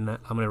day, and I'm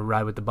going to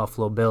ride with the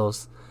Buffalo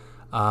Bills.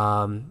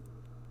 And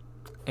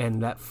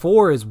that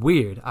 4 is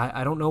weird.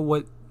 I don't know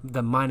what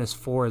the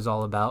 -4 is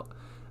all about.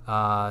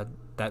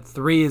 That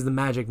 3 is the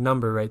magic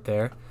number right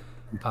there.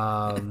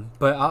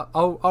 But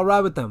I'll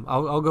ride with them.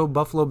 I'll go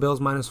Buffalo Bills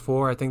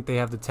 -4. I think they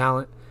have the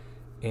talent,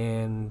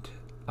 and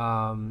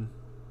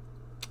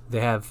they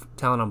have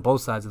talent on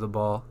both sides of the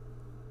ball.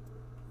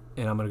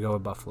 And I'm going to go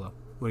with Buffalo.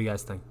 What do you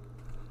guys think?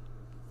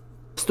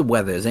 What's the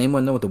weather? Does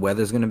anyone know what the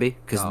weather is going to be?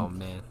 Oh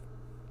man,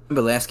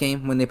 remember last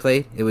game when they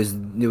played? It was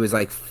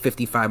like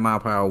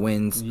 55-mile-per-hour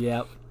winds.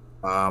 Yep.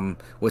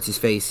 What's his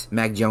face?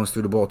 Mac Jones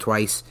threw the ball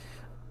twice.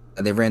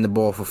 They ran the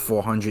ball for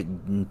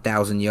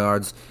 400,000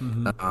 yards.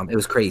 Mm-hmm. It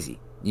was crazy.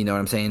 You know what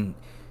I'm saying?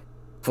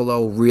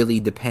 Buffalo really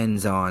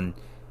depends on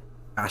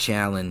Josh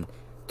Allen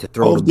to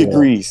throw the ball. 12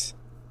 degrees.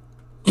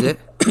 Is it?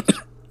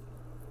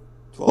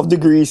 12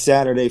 degrees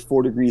Saturday,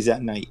 4 degrees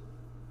at night.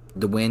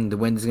 The wind is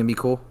going to be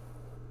cool?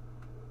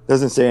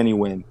 Doesn't say any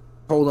wind.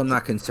 Cold I'm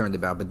not concerned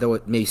about, but though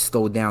it may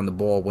slow down the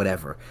ball,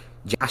 whatever.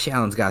 Josh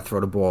Allen's got to throw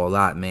the ball a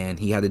lot, man.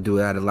 He had to do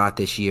that a lot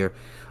this year.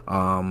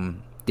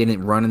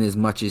 Didn't run it as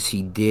much as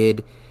he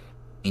did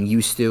and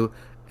used to.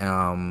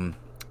 For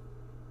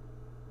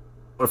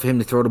him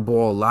to throw the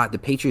ball a lot, the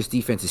Patriots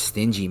defense is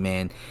stingy,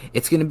 man.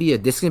 This is gonna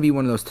be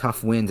one of those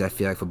tough wins, I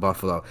feel like, for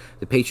Buffalo.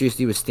 The Patriots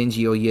do a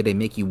stingy all year. They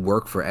make you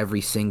work for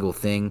every single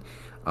thing.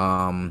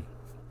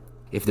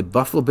 If the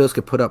Buffalo Bills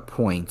could put up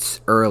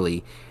points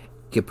early,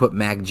 could put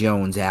Mac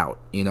Jones out.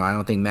 I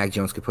don't think Mac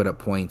Jones could put up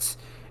points,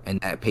 and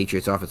that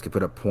Patriots offense could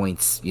put up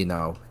points,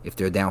 if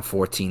they're down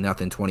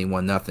 14-0,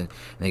 21-0, and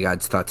they got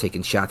to start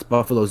taking shots.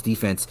 Buffalo's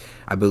defense,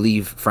 I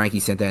believe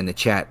Frankie sent that in the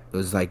chat,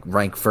 was like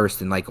ranked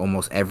first in like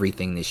almost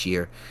everything this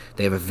year.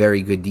 They have a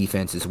very good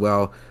defense as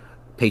well.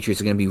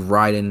 Patriots are going to be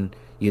riding,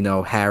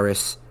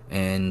 Harris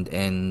and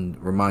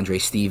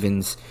Ramondre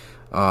Stevens.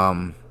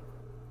 I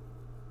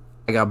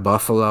got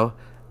Buffalo.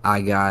 I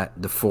got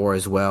the 4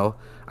 as well.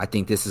 I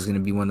think this is going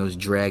to be one of those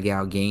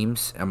drag-out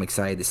games. I'm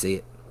excited to see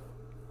it.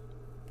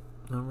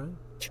 All right.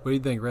 What do you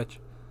think, Rich?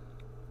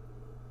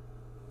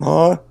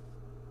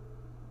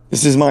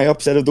 This is my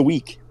upset of the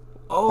week.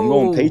 Oh. I'm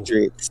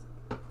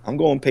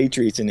going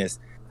Patriots in this.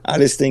 I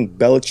just think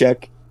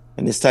Belichick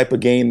in this type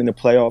of game in the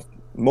playoff,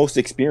 most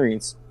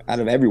experience out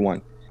of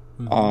everyone.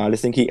 Mm-hmm. I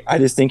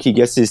just think he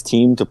gets his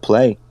team to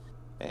play.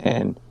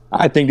 And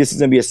I think this is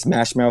going to be a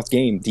smash-mouth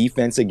game,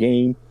 defensive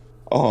game.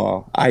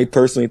 I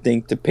personally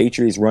think the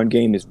Patriots' run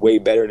game is way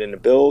better than the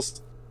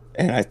Bills.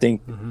 And I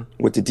think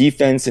with the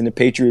defense and the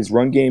Patriots'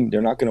 run game, they're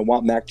not going to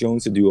want Mac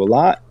Jones to do a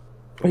lot.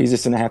 But he's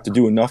just going to have to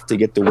do enough to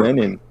get the win.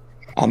 And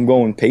I'm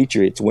going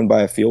Patriots, win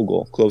by a field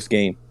goal. Close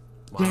game.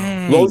 Wow.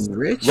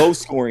 Dang, low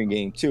scoring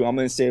game, too. I'm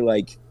going to say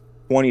like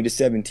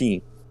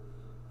 20-17.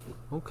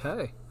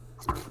 Okay.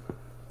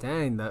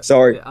 Dang.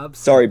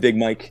 Sorry, Big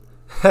Mike.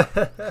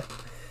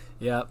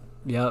 Yep,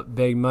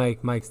 Big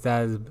Mike. Mike's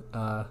dad is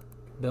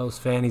Bills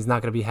fan. He's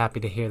not going to be happy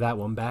to hear that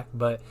one back.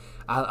 But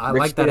I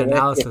like that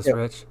analysis,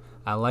 Rich.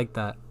 I like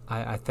that.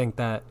 I think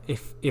that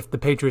if the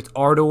Patriots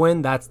are to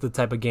win, that's the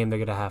type of game they're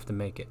going to have to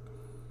make it.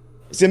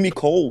 It's going to be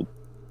cold,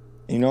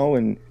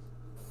 and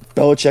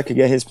Belichick could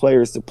get his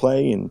players to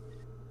play, and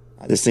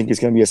I just think it's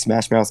going to be a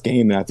smash-mouth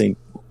game, and I think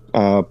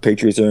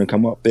Patriots are going to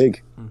come up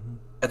big. Mm-hmm.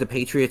 At the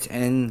Patriots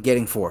and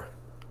getting 4.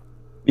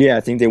 Yeah,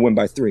 I think they win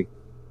by 3.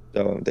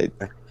 So they.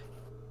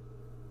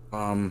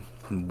 Who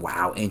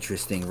Wow,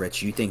 interesting,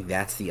 Rich. You think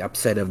that's the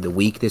upset of the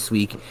week this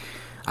week?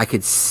 I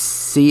could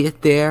see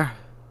it there.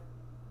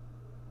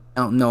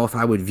 I don't know if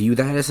I would view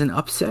that as an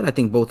upset. I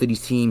think both of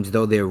these teams,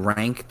 though they're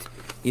ranked,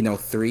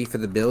 3 for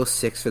the Bills,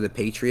 6 for the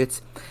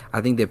Patriots,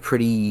 I think they're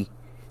pretty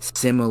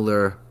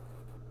similar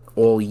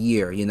all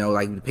year.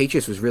 Like the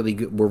Patriots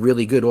were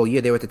really good all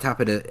year. They were at the top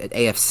of the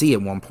AFC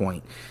at one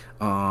point.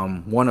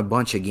 Won a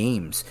bunch of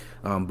games.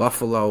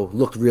 Buffalo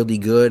looked really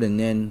good and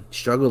then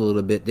struggled a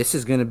little bit. This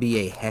is going to be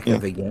a heck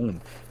of a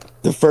game.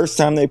 The first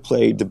time they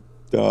played,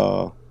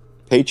 the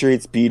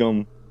Patriots beat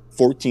them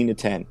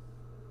 14-10.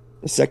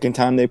 The second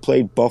time they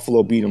played,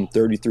 Buffalo beat them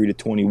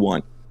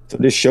 33-21. So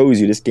this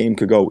shows you this game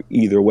could go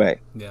either way.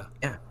 Yeah.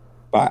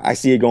 But I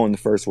see it going the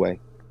first way.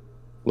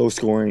 Low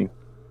scoring,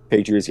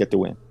 Patriots get the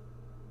win.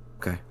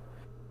 Okay.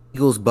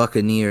 Eagles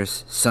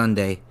Buccaneers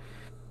Sunday,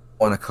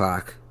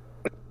 1:00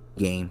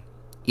 game.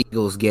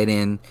 Eagles get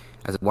in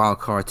as a wild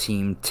card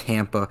team.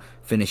 Tampa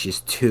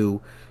finishes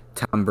 2.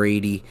 Tom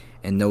Brady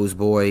and those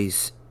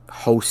boys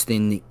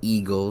hosting the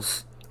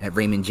Eagles at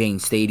Raymond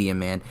James Stadium,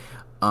 man.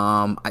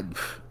 I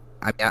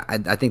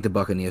think the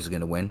Buccaneers are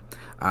going to win.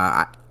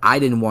 I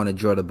didn't want to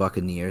draw the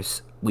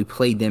Buccaneers. We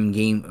played them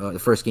the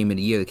first game of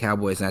the year, the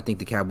Cowboys, and I think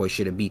the Cowboys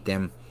should have beat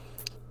them.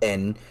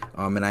 And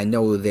I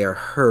know they're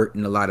hurt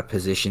in a lot of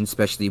positions,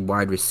 especially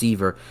wide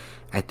receiver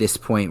at this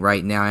point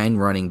right now and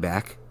running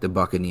back, the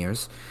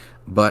Buccaneers.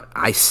 But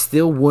I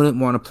still wouldn't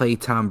want to play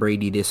Tom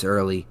Brady this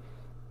early in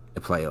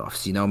the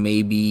playoffs.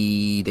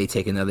 Maybe they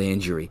take another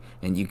injury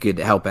and you could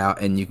help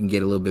out and you can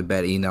get a little bit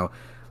better, a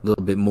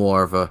little bit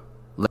more of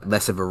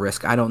less of a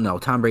risk. I don't know.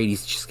 Tom Brady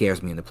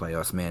scares me in the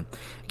playoffs, man.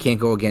 Can't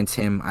go against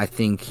him. I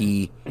think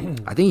he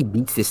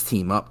beats this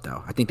team up,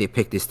 though. I think they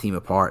pick this team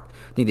apart.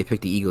 I think they pick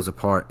the Eagles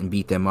apart and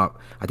beat them up.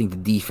 I think the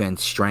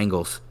defense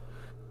strangles,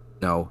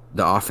 the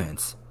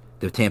offense,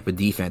 the Tampa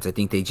defense. I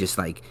think they just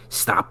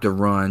stop the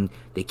run.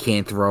 They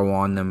can't throw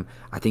on them.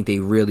 I think they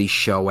really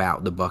show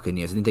out the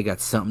Buccaneers. I think they got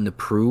something to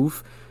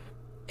prove,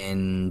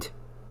 and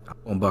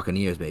I'm on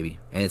Buccaneers, baby.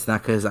 And it's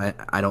not because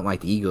I don't like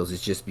the Eagles.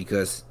 It's just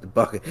because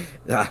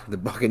the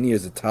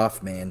Buccaneers are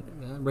tough, man.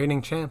 Yeah,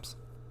 reigning champs.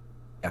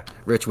 Yeah.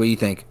 Rich, what do you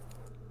think?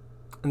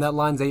 And that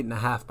line's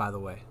 8.5, by the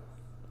way.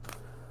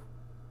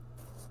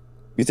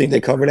 You think they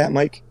cover that,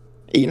 Mike?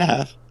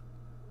 8.5.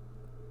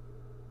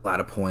 A lot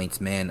of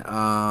points, man.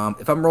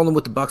 If I'm rolling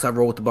with the Bucks, I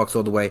roll with the Bucks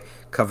all the way.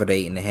 Covered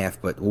 8.5,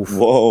 but oof.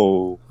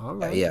 Whoa. All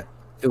right. Yeah.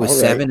 If it was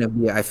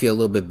 7, I feel a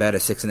little bit better.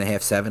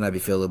 6.5, 7,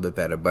 I'd feel a little bit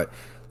better. But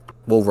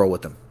we'll roll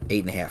with them.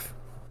 8.5.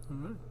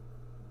 Mm-hmm.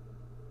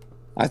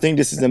 I think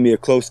this is gonna be a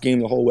close game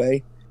the whole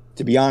way.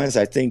 To be honest,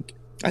 I think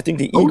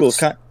the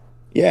Eagles. I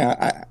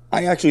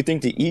actually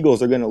think the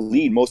Eagles are gonna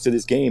lead most of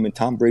this game, and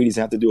Tom Brady's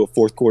gonna have to do a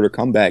fourth quarter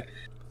comeback.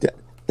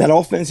 That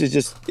offense is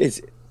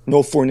it's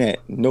no Fournette,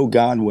 no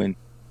Godwin,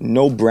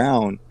 no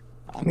Brown.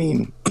 I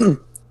mean, I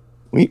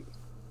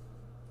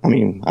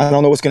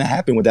don't know what's gonna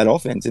happen with that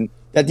offense, and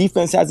that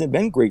defense hasn't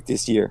been great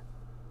this year.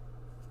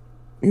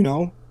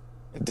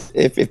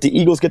 If the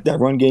Eagles get that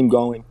run game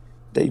going,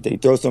 they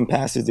throw some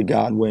passes to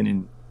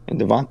Godwin and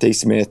Devontae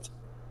Smith.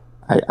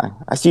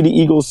 I see the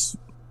Eagles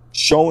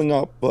showing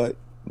up, but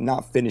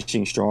not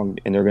finishing strong,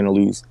 and they're going to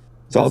lose.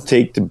 So I'll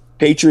take the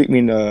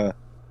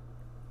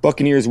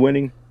Buccaneers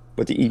winning,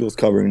 but the Eagles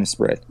covering the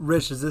spread.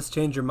 Rich, does this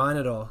change your mind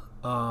at all?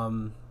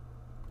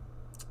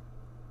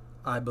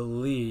 I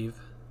believe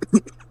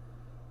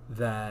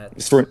that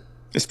Is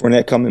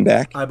Fournette coming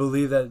back? I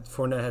believe that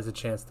Fournette has a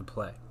chance to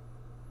play.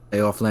 Lay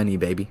off Lenny,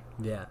 baby.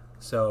 Yeah.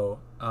 So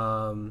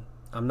I'm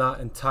not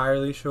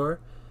entirely sure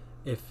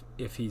if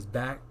he's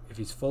back, if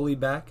he's fully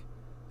back,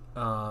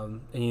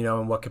 and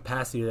in what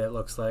capacity that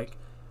looks like.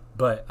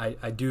 But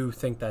I do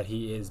think that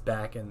he is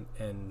back and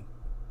in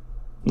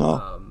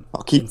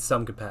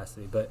some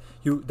capacity. But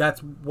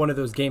that's one of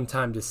those game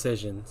time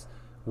decisions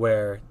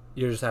where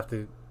you just have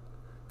to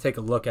take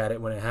a look at it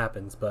when it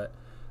happens. But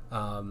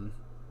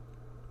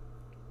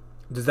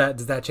does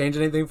that change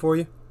anything for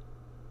you?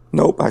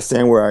 Nope, I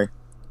stand where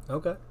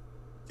Okay.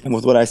 and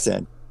with what I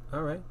said.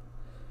 All right.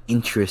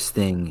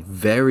 Interesting.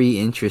 Very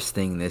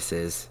interesting this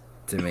is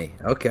to me.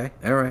 Okay.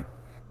 All right.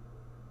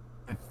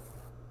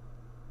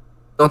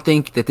 Don't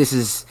think that this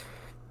is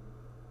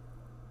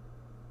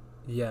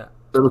a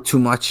little too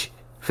much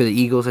for the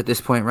Eagles at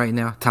this point right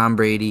now? Tom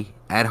Brady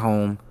at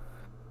home.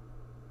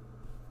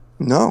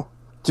 No.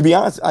 To be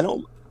honest, I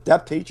don't.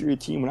 That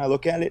Patriot team, when I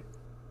look at it,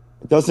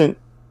 it doesn't.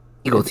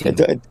 Eagle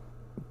team.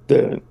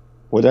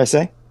 What did I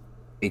say?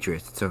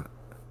 Patriots. So.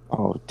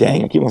 Oh,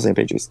 dang. I keep on saying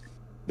Patriots.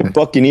 The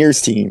Buccaneers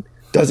team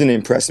doesn't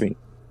impress me.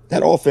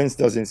 That offense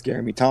doesn't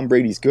scare me. Tom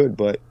Brady's good,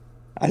 but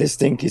I just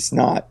think it's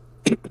not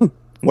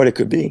what it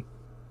could be.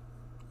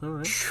 All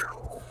right.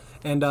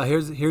 And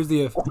here's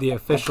the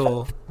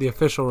official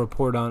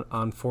report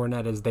on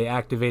Fournette is they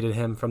activated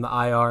him from the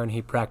IR and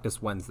he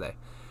practiced Wednesday.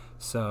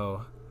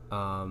 So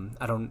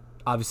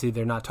obviously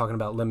they're not talking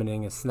about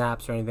limiting his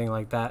snaps or anything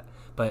like that,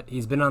 but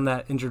he's been on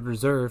that injured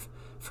reserve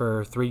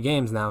for 3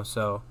 games now,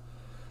 so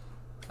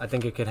I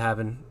think it could have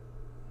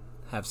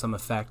some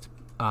effect.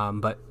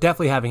 But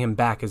definitely having him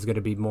back is going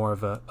to be more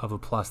of a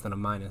plus than a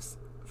minus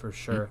for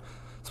sure.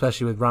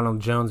 Especially with Ronald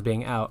Jones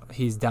being out,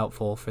 he's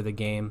doubtful for the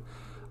game.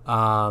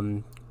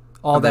 Le'Veon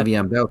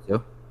Bell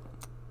too.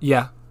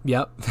 Yeah,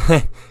 yep.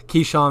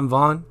 Keyshawn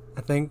Vaughn,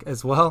 I think,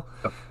 as well.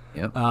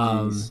 Yep.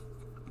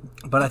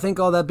 But I think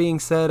all that being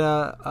said,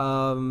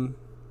 I'm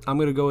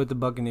going to go with the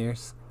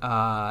Buccaneers.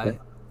 I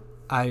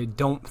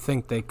don't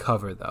think they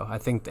cover, though. I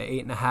think the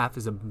 8.5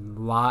 is a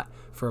lot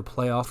for a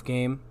playoff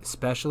game,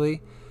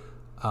 especially.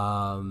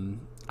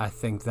 I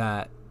think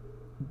that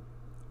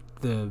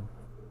the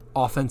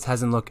offense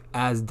hasn't looked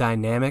as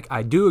dynamic.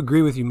 I do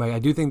agree with you, Mike. I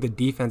do think the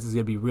defense is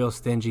going to be real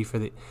stingy for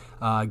the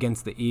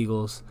against the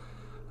Eagles.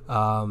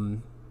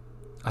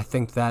 I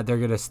think that they're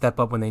going to step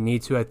up when they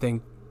need to.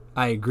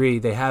 I agree.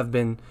 They have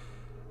been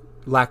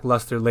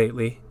lackluster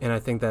lately, and I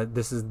think that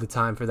this is the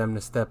time for them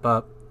to step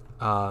up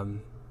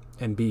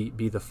and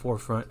be the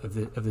forefront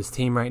of this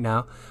team right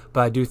now.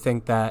 But I do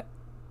think that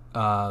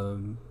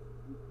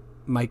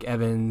Mike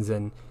Evans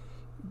and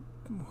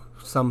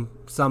some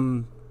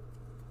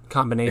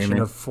combination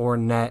of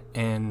Fournette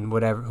and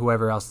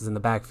whoever else is in the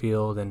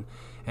backfield and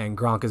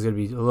Gronk is going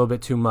to be a little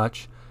bit too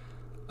much.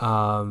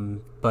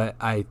 But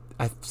I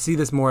see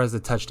this more as a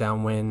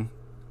touchdown win,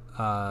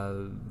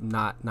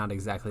 not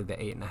exactly the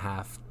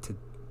 8.5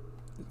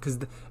 because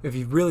if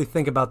you really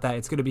think about that,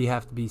 it's going to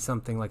have to be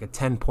something like a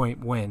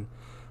 10-point win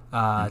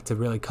to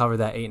really cover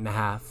that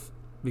 8.5.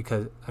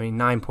 Because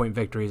 9-point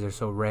victories are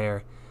so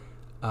rare.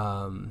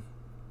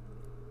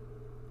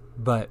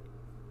 But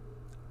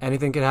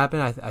anything could happen.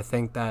 I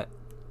think that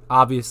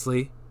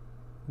obviously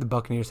the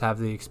Buccaneers have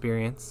the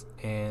experience,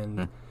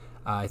 and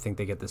I think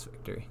they get this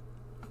victory.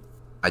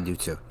 I do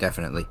too,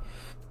 definitely.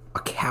 A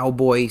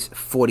Cowboys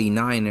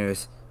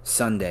 49ers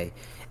Sunday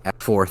at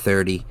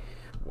 4:30.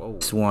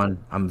 This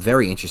one, I'm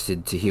very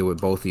interested to hear what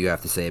both of you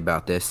have to say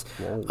about this.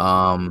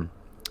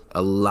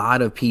 A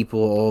lot of people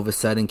all of a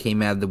sudden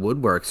came out of the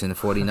woodworks in the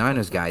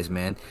 49ers guys,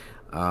 man.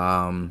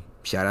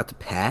 Shout out to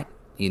Pat.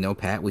 You know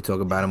Pat, we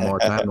talk about him all the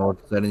time. All of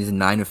a sudden he's a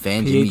Niner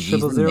fan. Jimmy G's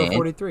the man.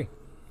 043.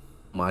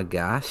 Oh my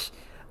gosh.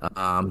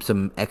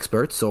 Some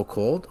experts,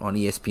 so-called, on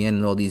ESPN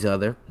and all these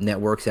other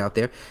networks out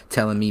there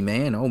telling me,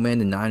 the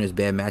Niners,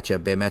 bad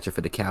matchup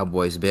for the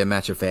Cowboys, bad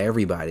matchup for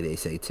everybody, they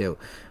say, too,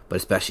 but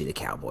especially the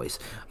Cowboys.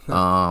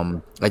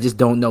 I just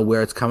don't know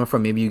where it's coming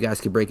from. Maybe you guys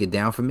could break it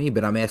down for me,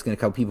 but I'm asking a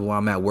couple people while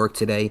I'm at work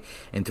today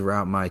and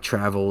throughout my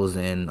travels,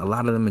 and a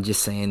lot of them are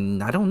just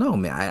saying, I don't know,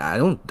 man.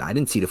 I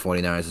didn't see the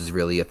 49ers as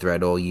really a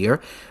threat all year.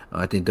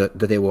 I think that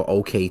they were an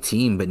okay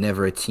team, but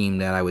never a team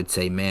that I would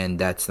say, man,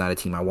 that's not a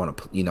team I want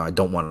to, I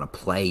don't want to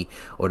play,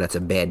 or that's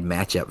a bad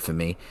matchup for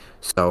me.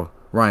 So,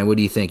 Ryan, what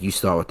do you think? You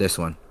start with this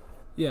one.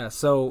 Yeah,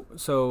 so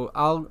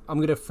I'm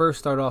going to first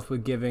start off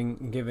with giving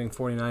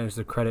 49ers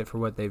the credit for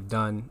what they've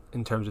done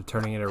in terms of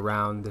turning it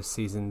around this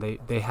season.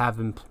 They have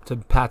been, to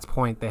Pat's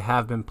point, they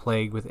have been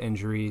plagued with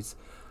injuries,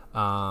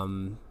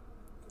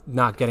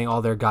 not getting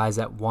all their guys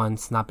at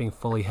once, not being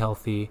fully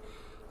healthy.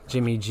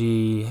 Jimmy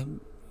G,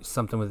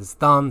 something with his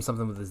thumb,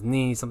 something with his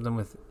knee, something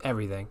with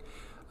everything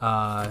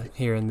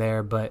here and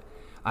there. But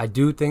I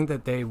do think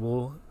that they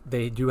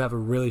do have a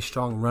really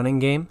strong running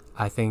game.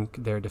 I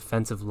think their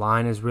defensive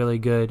line is really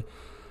good.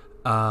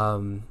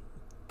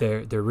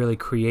 They're really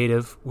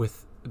creative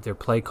with their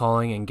play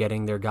calling and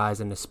getting their guys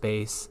into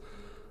space.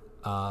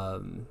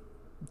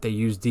 They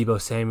use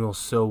Deebo Samuel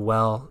so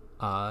well.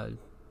 The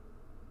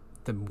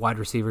wide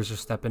receivers are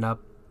stepping up.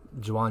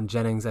 Juwan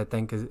Jennings, I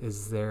think,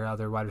 is their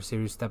other wide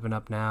receiver stepping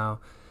up now.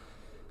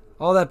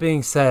 All that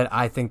being said,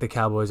 I think the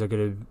Cowboys are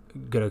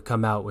gonna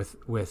come out with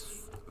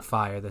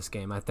fire this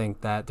game. I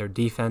think that their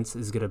defense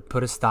is gonna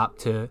put a stop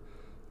to,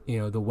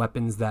 the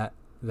weapons that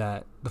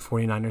the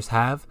 49ers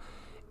have,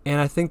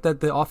 and I think that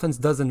the offense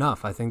does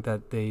enough. I think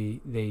that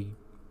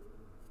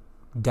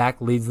Dak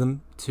leads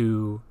them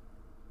to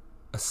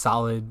a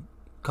solid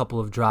couple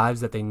of drives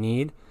that they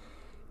need,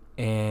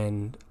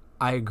 and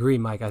I agree,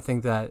 Mike. I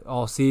think that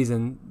all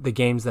season, the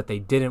games that they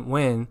didn't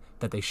win,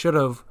 that they should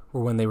have,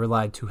 were when they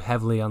relied too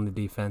heavily on the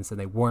defense and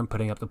they weren't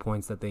putting up the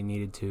points that they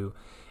needed to,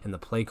 and the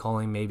play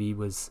calling maybe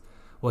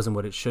wasn't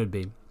what it should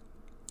be.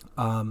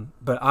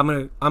 But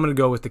I'm gonna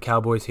go with the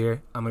Cowboys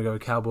here. I'm gonna go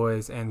with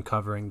Cowboys and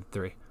covering the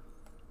 3.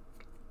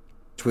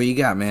 What you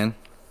got, man?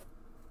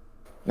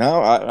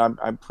 No,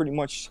 I'm pretty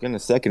much gonna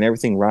second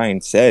everything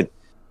Ryan said.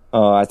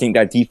 I think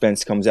that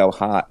defense comes out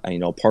hot.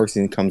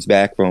 Parsons comes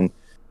back from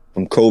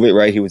COVID,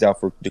 right? He was out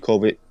for the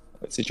COVID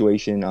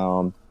situation.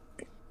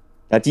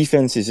 That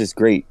defense is just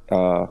great.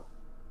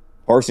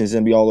 Parsons is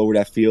gonna be all over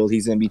that field.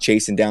 He's gonna be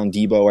chasing down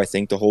Deebo, I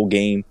think, the whole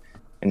game,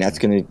 and that's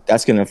gonna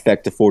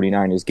affect the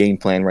 49ers game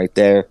plan right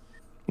there.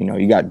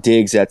 You got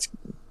Diggs.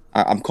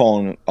 I'm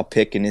calling a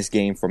pick in this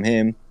game from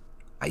him.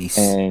 Nice.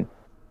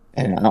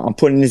 And I'm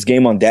putting this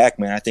game on Dak,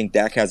 man. I think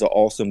Dak has an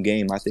awesome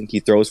game. I think he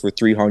throws for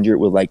 300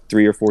 with like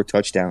 3 or 4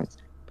 touchdowns.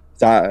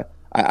 So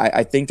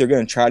I think they're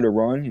going to try to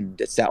run.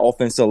 And it's that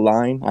offensive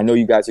line. I know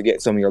you guys are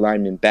getting some of your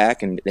linemen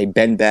back, and they've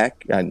been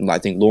back. I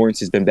think Lawrence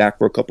has been back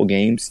for a couple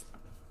games.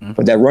 Mm-hmm.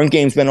 But that run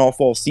game's been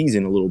off all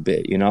season a little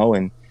bit,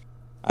 and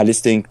I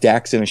just think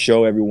Dak's going to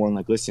show everyone,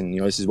 like, listen,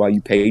 this is why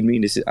you paid me.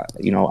 This is,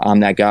 I'm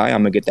that guy.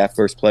 I'm going to get that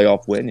first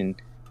playoff win, and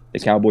the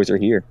Cowboys are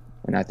here.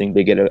 And I think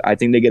they get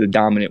a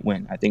dominant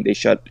win. I think they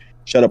shut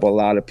up a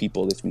lot of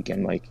people this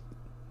weekend, Mike.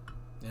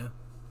 Yeah,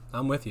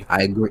 I'm with you.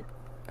 I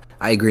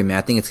agree, man.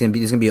 I think it's gonna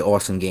be an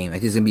awesome game. I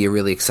think it's gonna be a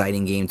really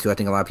exciting game too. I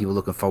think a lot of people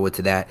looking forward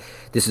to that.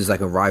 This is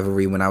like a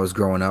rivalry when I was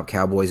growing up,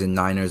 Cowboys and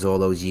Niners all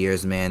those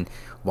years, man.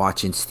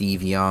 Watching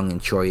Steve Young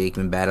and Troy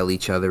Aikman battle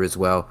each other as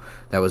well.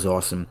 That was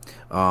awesome.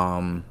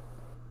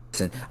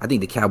 Listen, I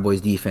think the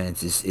Cowboys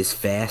defense is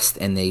fast,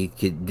 and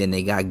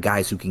they got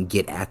guys who can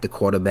get at the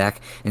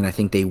quarterback, and I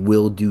think they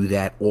will do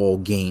that all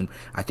game.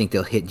 I think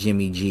they'll hit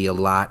Jimmy G a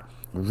lot,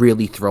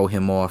 really throw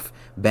him off,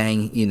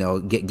 bang,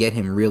 get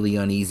him really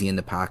uneasy in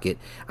the pocket.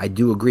 I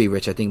do agree,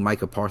 Rich. I think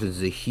Micah Parsons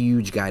is a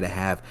huge guy to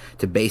have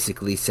to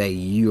basically say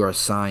you are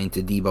assigned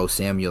to Deebo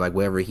Samuel, like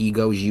wherever he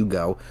goes, you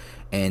go,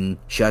 and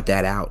shut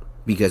that out.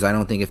 Because I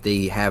don't think if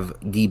they have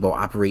Deebo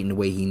operating the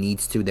way he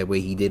needs to, that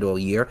way he did all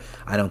year,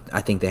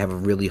 I think they have a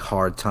really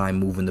hard time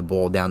moving the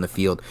ball down the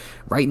field.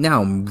 Right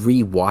now, I'm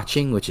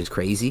re-watching, which is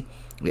crazy,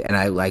 and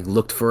I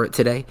looked for it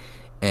today,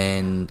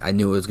 and I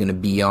knew it was going to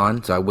be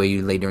on, so I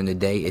waited later in the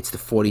day. It's the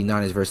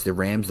 49ers versus the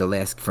Rams, the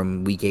last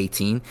from Week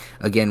 18.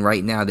 Again,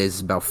 right now,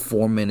 there's about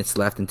 4 minutes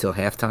left until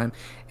halftime,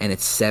 and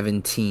it's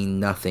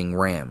 17-0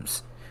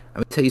 Rams.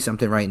 I'm going to tell you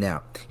something right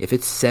now. If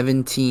it's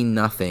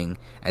 17-0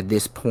 at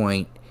this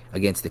point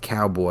against the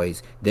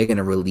Cowboys, they're going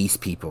to release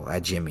people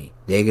at Jimmy.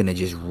 They're going to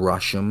just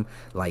rush him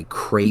like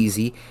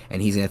crazy,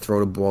 and he's going to throw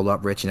the ball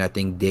up, Rich, and I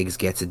think Diggs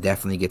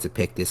definitely gets a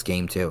pick this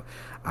game too.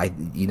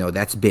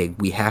 That's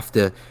big. We have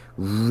to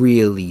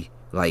really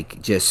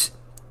just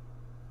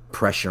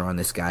pressure on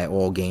this guy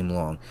all game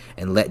long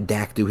and let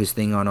Dak do his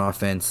thing on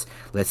offense.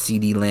 Let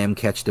CeeDee Lamb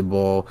catch the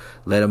ball.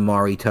 Let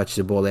Amari touch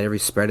the ball. Let every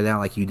spread it out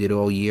like you did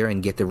all year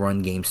and get the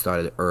run game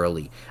started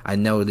early. I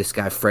know this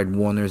guy Fred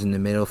Warner's in the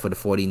middle for the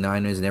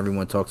 49ers and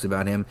everyone talks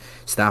about him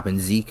stopping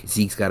Zeke.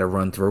 Zeke's got to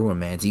run through him,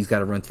 man. Zeke's got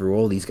to run through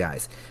all these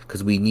guys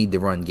because we need the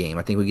run game.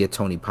 I think we get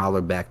Tony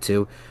Pollard back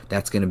too.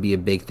 That's going to be a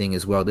big thing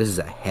as well. This is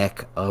a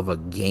heck of a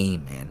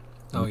game, man.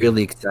 I'm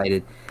really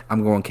excited.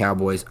 I'm going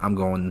Cowboys. I'm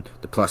going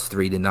the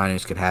 +3. The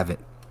Niners could have it.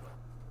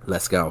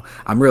 Let's go.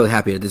 I'm really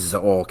happy that this is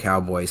all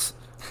Cowboys.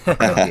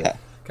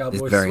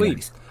 Cowboys very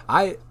sweep.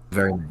 Nice.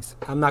 Very nice.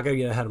 I'm not going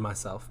to get ahead of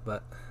myself,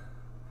 but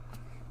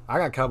I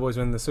got Cowboys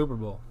winning the Super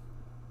Bowl.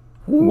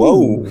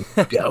 Whoa.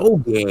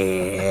 Oh,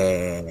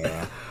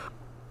 yeah.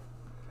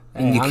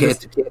 Hey,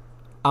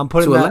 I'm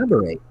putting to that,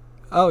 elaborate.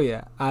 Oh,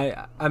 yeah.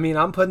 I mean,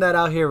 I'm putting that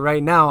out here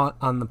right now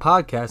on the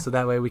podcast so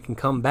that way we can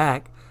come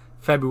back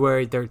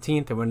February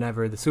 13th or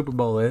whenever the Super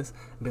Bowl is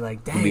and be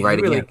like, dang,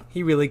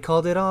 he really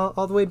called it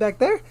all the way back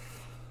there?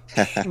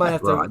 Might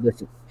have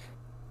to.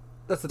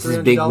 That's a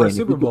 $300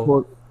 Super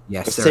Bowl.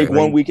 Yes, Let's sir. take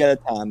 1 week at a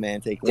time,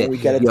 man. Take 1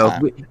 week at a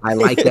time. I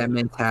like that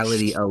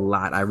mentality a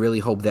lot. I really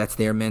hope that's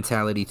their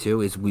mentality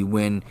too. Is we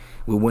win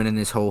in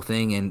this whole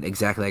thing, and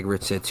exactly like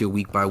Rich said too,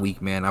 week by week,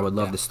 man. I would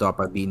love to start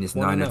by beating this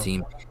Niner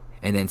team,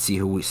 and then see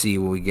who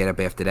we get up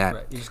after that.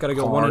 Right. You just got to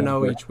go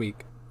 1-0 each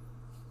week.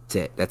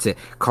 That's it.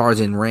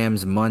 Cards and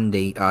Rams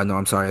Monday. No,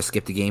 I'm sorry, I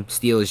skipped the game.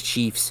 Steelers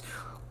Chiefs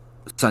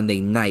Sunday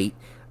night,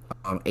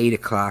 8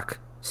 o'clock.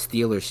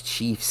 Steelers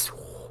Chiefs.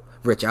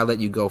 Rich, I'll let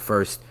you go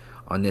first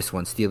on this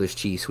one. Steelers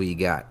Chiefs. Who you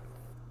got?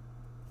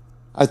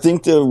 I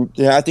think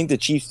the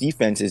Chiefs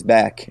defense is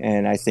back,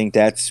 and I think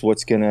that's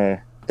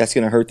gonna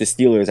hurt the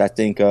Steelers. I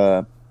think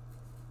I'm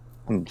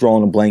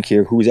drawing a blank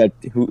here. Who's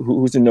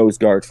the nose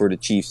guard for the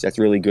Chiefs? That's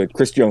really good.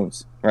 Chris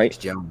Jones, right? Chris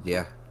Jones,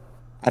 yeah.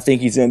 I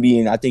think he's gonna be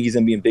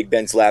in Big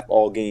Ben's lap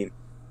all game.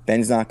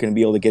 Ben's not gonna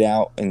be able to get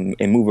out and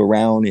move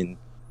around, and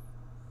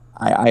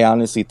I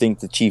honestly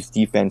think the Chiefs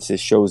defense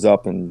just shows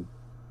up and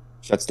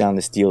shuts down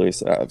the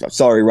Steelers.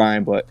 Sorry,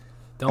 Ryan, but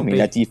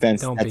that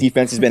defense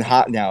has been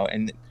hot now,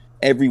 and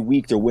every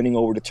week they're winning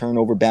over the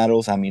turnover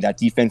battles. I mean, that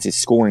defense is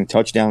scoring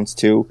touchdowns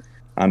too.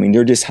 I mean,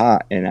 they're just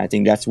hot, and I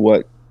think that's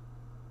what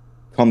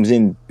comes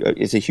in.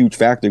 It's a huge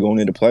factor going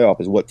into playoff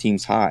is what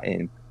team's hot,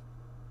 and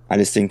I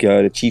just think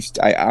the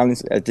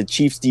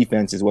Chiefs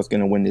defense is what's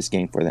going to win this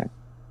game for them.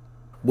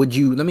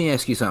 Let me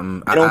ask you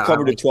something. They don't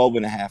cover the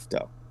 12.5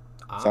 though.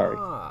 Sorry.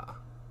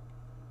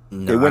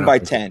 No, they win by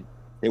 10.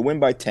 They win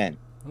by 10.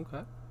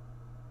 Okay.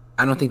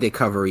 I don't think they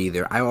cover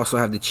either. I also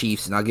have the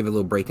Chiefs, and I'll give a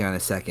little breakdown in a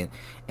second.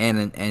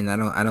 And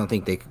I don't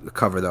think they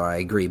cover though. I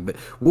agree. But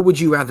what would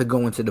you rather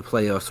go into the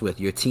playoffs with?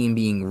 Your team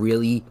being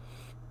really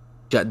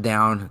shut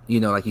down,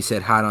 like you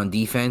said, hot on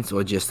defense,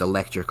 or just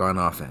electric on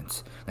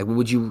offense? Like, what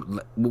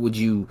would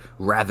you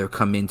rather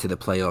come into the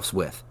playoffs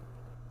with?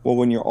 Well,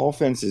 when your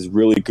offense is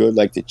really good,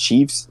 like the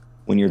Chiefs,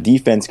 when your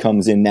defense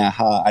comes in that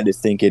hot, I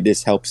just think it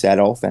just helps that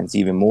offense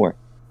even more.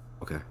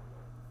 Okay.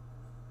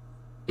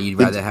 You'd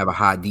rather have a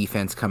hot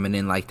defense coming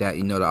in like that,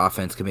 the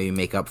offense can maybe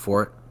make up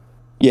for it?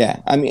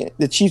 Yeah, I mean,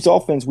 the Chiefs'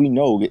 offense, we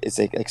know it's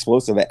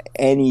explosive at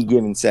any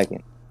given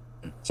second.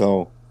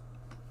 So,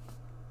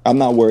 I'm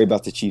not worried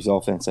about the Chiefs'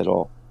 offense at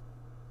all.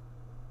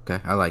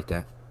 Okay, I like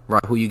that.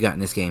 Rob, who you got in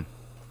this game?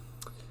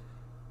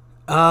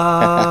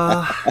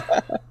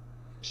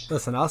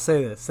 Listen, I'll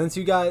say this: since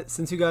you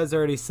guys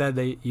already said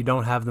that you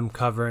don't have them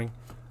covering,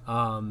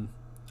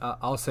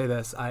 I'll say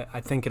this: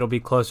 I think it'll be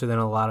closer than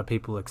a lot of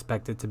people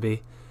expect it to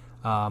be.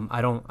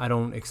 I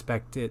don't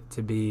expect it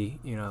to be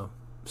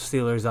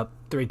Steelers up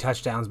 3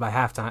 touchdowns by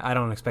halftime. I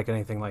don't expect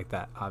anything like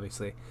that,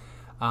 obviously.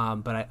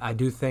 But I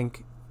do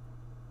think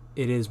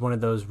it is one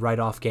of those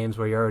write-off games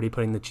where you're already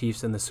putting the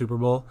Chiefs in the Super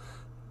Bowl,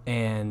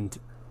 and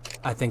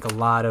I think a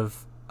lot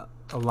of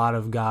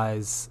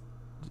guys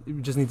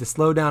just need to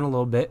slow down a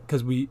little bit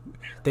because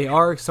they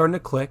are starting to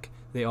click.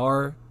 They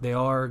are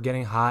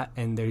getting hot,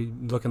 and they're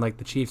looking like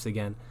the Chiefs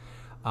again.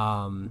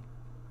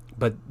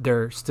 But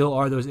there still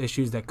are those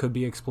issues that could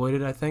be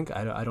exploited, I think.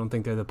 I don't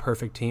think they're the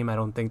perfect team. I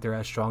don't think they're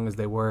as strong as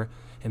they were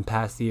in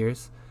past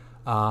years.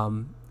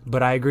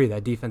 But I agree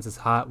that defense is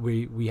hot.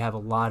 We have a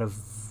lot of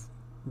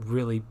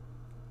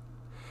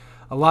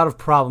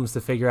problems to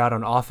figure out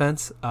on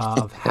offense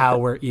of how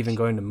we're even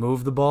going to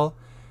move the ball.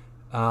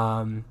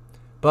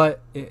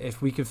 But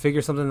if we could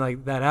figure something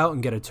like that out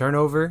and get a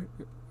turnover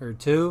or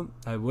two,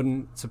 it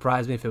wouldn't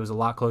surprise me if it was a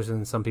lot closer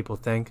than some people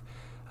think.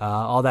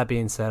 All that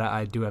being said,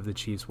 I do have the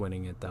Chiefs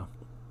winning it, though.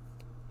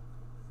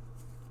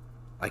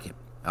 I like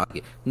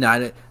it.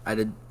 No,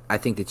 I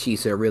think the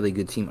Chiefs are a really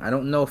good team. I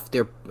don't know if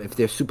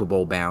they're Super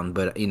Bowl bound,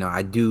 but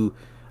I do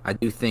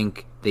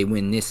think they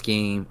win this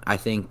game. I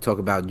think talk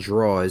about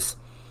draws.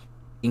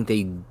 I think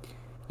they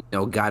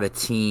got a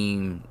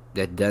team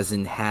that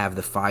doesn't have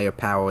the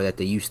firepower that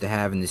they used to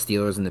have in the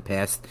Steelers in the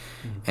past.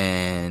 Mm-hmm.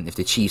 And if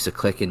the Chiefs are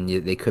clicking,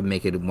 they could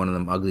make it one of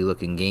them ugly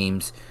looking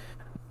games.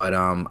 But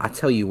I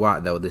tell you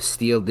what, though, the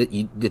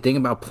thing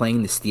about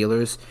playing the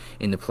Steelers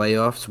in the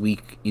playoffs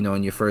week,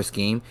 in your first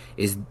game,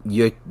 is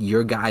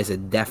your guys are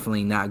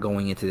definitely not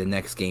going into the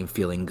next game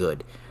feeling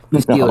good. The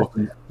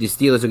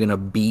Steelers are gonna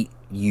beat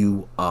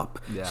you up.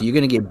 Yeah. So you're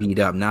gonna get beat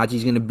up.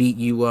 Najee's gonna beat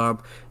you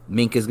up.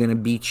 Minka's gonna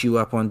beat you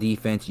up on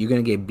defense. You're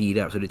gonna get beat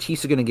up. So the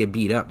Chiefs are gonna get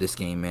beat up this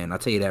game, man. I'll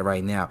tell you that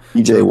right now.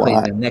 TJ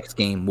Watt. The next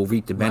game will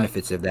reap the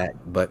benefits of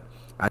that, but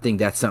I think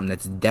that's something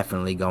that's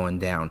definitely going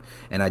down.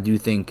 And I do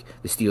think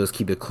the Steelers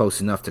keep it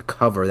close enough to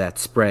cover that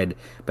spread,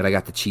 but I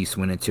got the Chiefs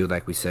winning too,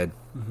 like we said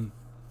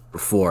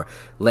before.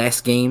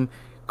 Last game,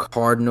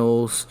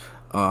 Cardinals,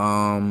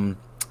 Rams.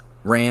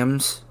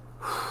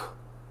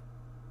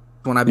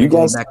 One I've been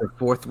going back and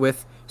forth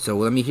with. So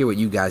let me hear what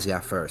you guys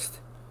got first.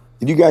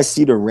 Did you guys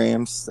see the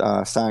Rams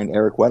sign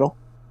Eric Weddle?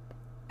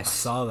 I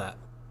saw that.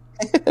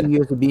 2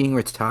 years of being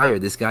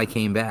retired, this guy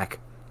came back.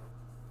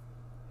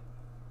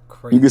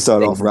 Crazy. You can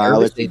start off,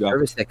 Riley. They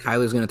nervous that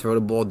Kyler's going to throw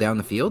the ball down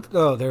the field?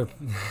 Oh,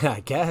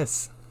 I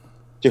guess.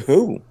 To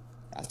who?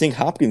 I think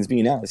Hopkins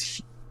being out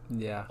is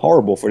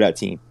horrible for that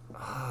team.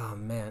 Oh,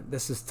 man.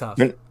 This is tough.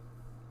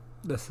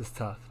 This is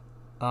tough.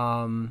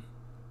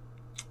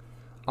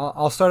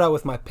 I'll start out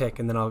with my pick,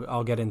 and then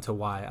I'll get into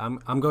why.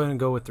 I'm going to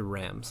go with the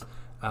Rams.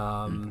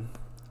 I'm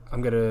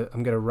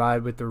gonna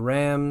ride with the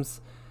Rams.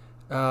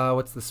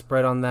 What's the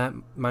spread on that?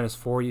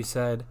 -4, you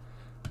said.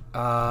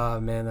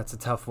 Man, that's a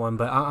tough one,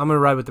 but I'm gonna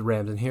ride with the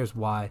Rams, and here's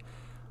why.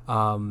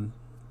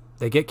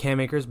 They get Cam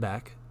Akers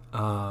back.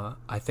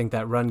 I think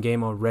that run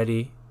game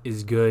already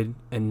is good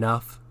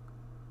enough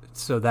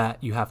so that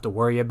you have to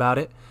worry about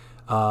it,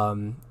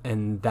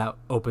 and that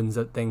opens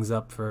up things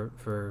up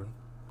for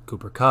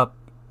Cooper Kupp,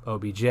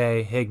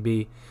 OBJ,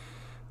 Higbee,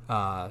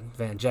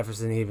 Van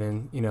Jefferson,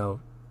 even.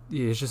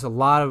 There's just a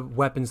lot of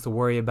weapons to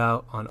worry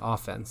about on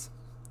offense,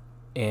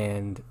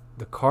 and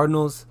the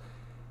Cardinals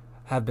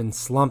have been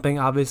slumping,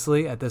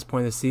 obviously, at this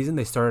point of the season.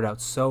 They started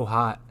out so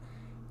hot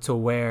to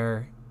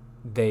where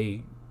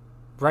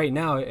right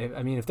now,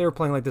 if they were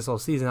playing like this all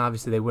season,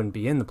 obviously they wouldn't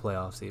be in the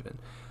playoffs even.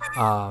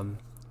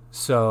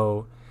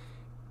 So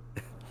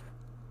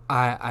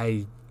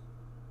I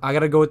got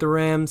to go with the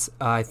Rams.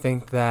 I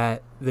think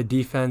that the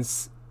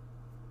defense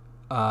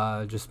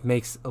just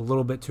makes a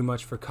little bit too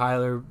much for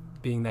Kyler,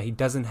 being that he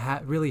doesn't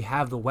really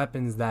have the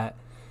weapons that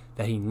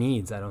he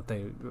needs. I don't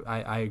think.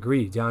 I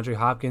agree. DeAndre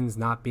Hopkins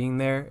not being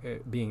there,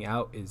 being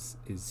out is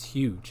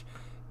huge.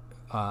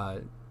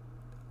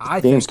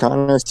 James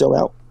Conner is still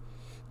out.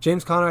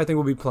 James Conner, I think,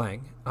 will be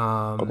playing.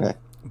 Okay.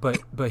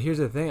 But here's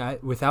the thing.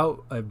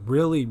 Without a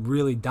really,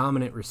 really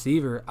dominant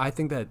receiver, I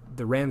think that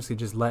the Rams could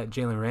just let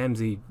Jalen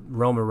Ramsey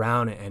roam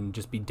around and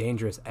just be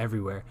dangerous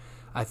everywhere.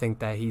 I think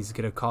that he's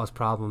going to cause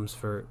problems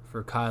for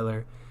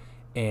Kyler,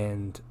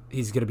 and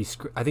he's going to be.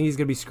 I think he's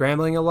going to be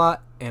scrambling a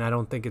lot, and I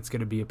don't think it's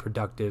going to be a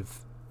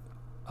productive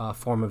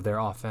form of their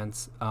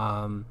offense.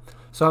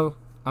 So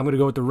I'm going to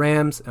go with the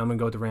Rams, and I'm going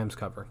to go with the Rams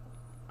cover.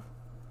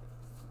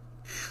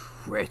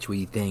 Rich, what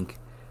do you think?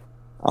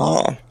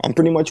 I'm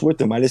pretty much with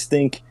them. I just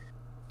think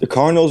the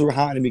Cardinals were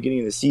hot in the beginning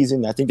of the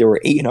season. I think they were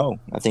 8-0.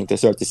 I think to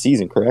start the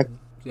season, correct?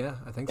 Yeah,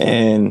 I think so.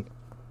 And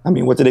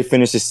what did they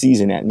finish the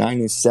season at?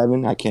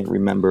 9-7? I can't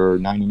remember.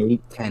 9-8.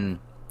 10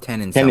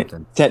 and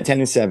something.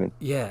 10-7.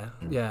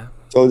 Yeah.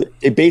 So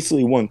they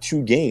basically won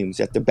 2 games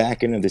at the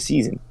back end of the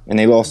season, and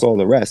they lost all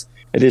the rest.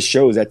 It just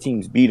shows that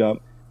team's beat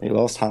up. They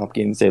lost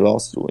Hopkins. They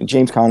lost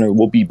James Conner.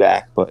 Will be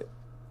back, but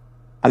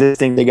I just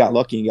think they got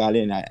lucky and got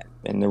in.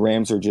 And the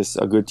Rams are just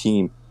a good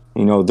team.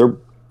 They're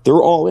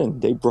they're all in.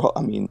 They brought.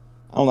 I mean,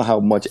 I don't know how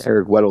much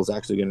Eric Weddle's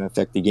actually going to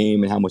affect the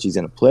game and how much he's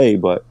going to play,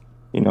 but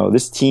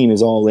this team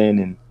is all in,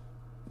 and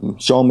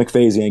Sean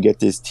McVay is going to get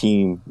this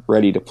team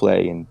ready to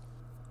play, and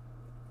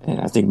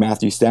I think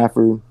Matthew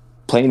Stafford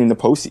playing in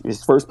the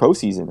his first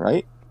postseason,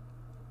 right?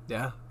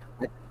 Yeah.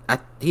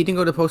 He didn't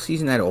go to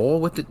postseason at all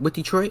with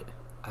Detroit.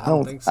 I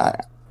don't think so.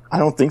 I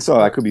don't think so.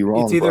 I could be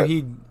wrong. It's either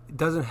he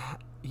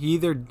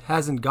either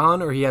hasn't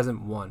gone or he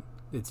hasn't won.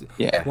 It's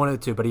one of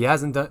the two. But he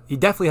hasn't done. He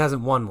definitely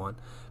hasn't won one,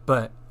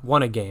 but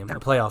won a game, a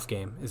playoff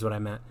game is what I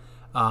meant.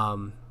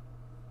 But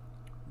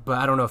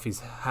I don't know if he's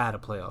had a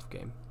playoff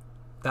game.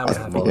 That would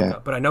have to look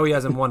up. But I know he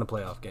hasn't won a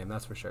playoff game.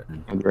 That's for sure.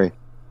 I agree.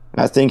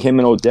 And I think him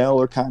and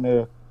Odell are kind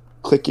of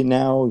clicking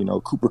now.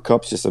 Cooper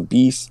Kupp's just a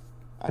beast.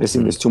 I just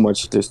think there's too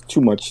much. There's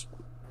too much.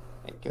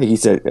 He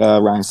said,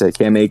 Ryan said,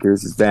 Cam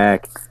Akers is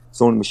back.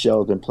 Sony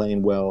Michel's been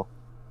playing well.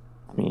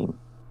 I mean,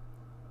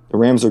 the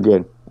Rams are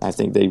good. I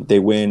think they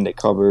win, they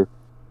cover.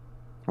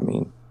 I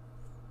mean,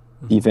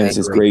 defense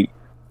is great.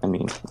 I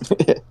mean,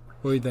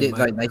 what do you think,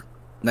 like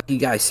you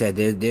guys said,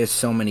 there's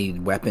so many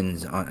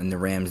weapons in the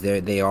Rams.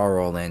 They are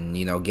all in.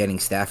 Getting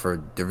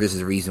Stafford, there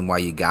is a reason why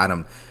you got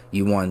him.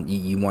 You want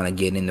to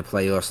get in the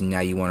playoffs, and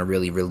now you want to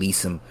really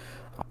release him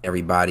on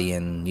everybody,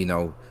 and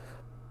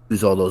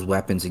use all those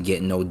weapons and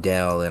getting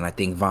Odell. And I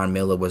think Von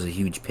Miller was a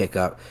huge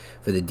pickup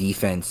for the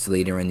defense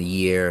later in the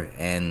year.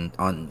 And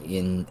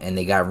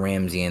they got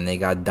Ramsey, and they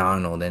got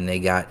Donald, and they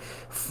got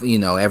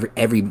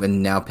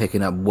everyone now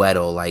picking up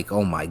Weddle. Like,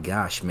 oh my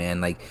gosh, man!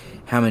 Like,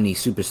 how many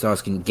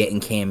superstars can get in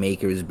Cam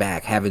Akers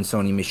back? Having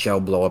Sony Michel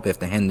blow up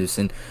after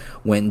Henderson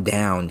went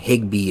down.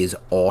 Higbee is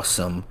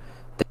awesome.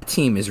 That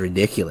team is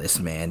ridiculous,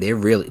 man.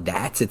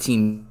 That's a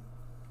team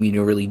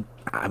really.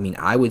 I mean,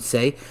 I would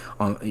say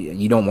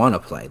you don't want to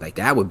play. Like,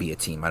 that would be a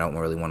team I don't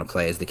really want to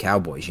play as the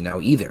Cowboys,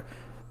 either.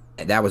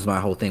 And that was my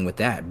whole thing with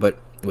that. But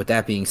with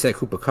that being said,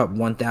 Cooper Kupp,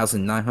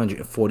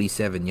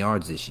 1,947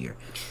 yards this year.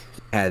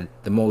 Had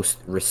the most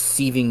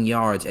receiving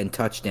yards and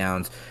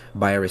touchdowns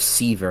by a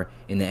receiver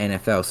in the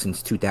NFL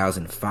since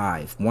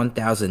 2005.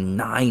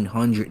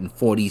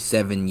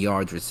 1,947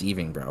 yards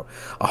receiving, bro.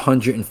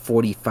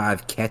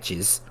 145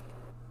 catches,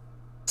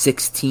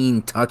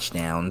 16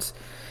 touchdowns,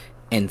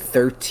 and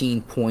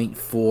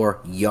 13.4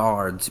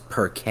 yards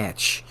per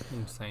catch.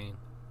 Insane.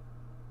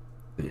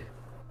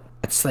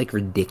 That's like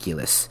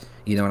ridiculous.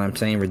 You know what I'm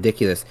saying?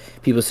 Ridiculous.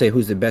 People say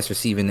who's the best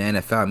receiver in the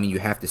NFL. I mean, you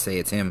have to say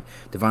it's him.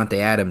 Devontae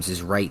Adams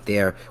is right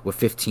there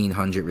with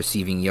 1,500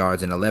 receiving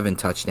yards and 11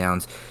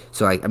 touchdowns.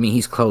 So,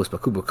 he's close,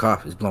 but Cooper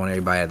Kupp is blowing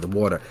everybody out of the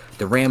water.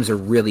 The Rams are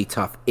really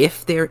tough.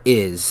 If there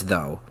is,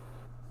 though,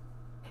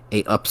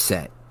 a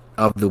upset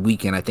of the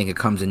weekend, I think it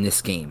comes in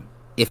this game.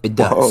 If it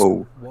does.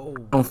 Whoa.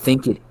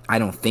 I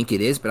don't think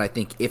it is, but I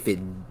think if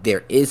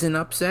there is an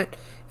upset,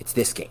 it's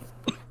this game.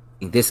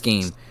 This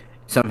game,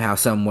 somehow,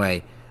 some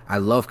way. I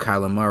love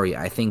Kyler Murray.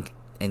 I think,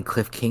 and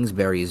Cliff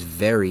Kingsbury is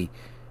very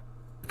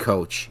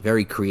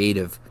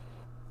creative,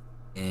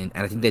 and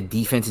I think that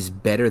defense is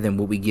better than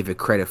what we give it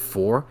credit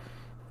for.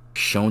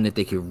 Shown that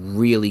they could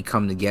really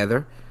come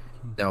together,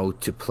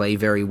 to play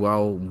very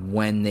well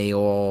when they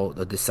all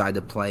decide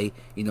to play,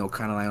 kind of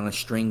like on a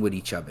string with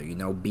each other,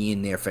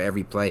 being there for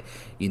every play,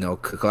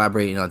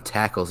 collaborating on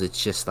tackles.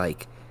 It's just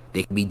like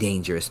they can be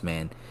dangerous,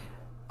 man.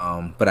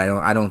 But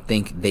I don't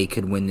think they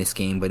could win this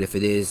game. But if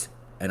it is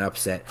an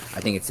upset, I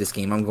think it's this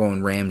game. I'm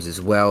going Rams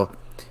as well.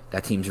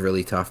 That team's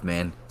really tough,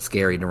 man.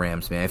 Scary, the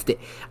Rams, man.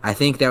 I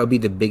think that would be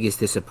the biggest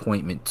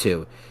disappointment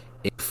too.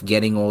 If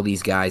getting all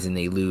these guys and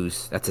they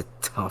lose, that's a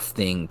tough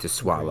thing to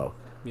swallow.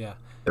 Yeah.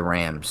 The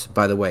Rams.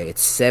 By the way,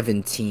 it's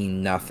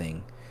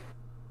 17-0.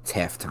 It's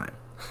halftime.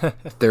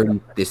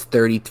 There's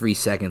 33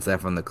 seconds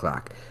left on the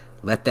clock.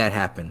 Let that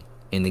happen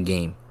in the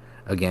game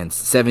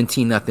against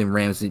 17-0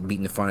 Rams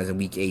beating the Funners in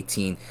Week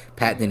 18.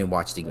 Pat didn't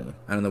watch the game.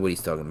 I don't know what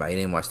he's talking about. He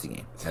didn't watch the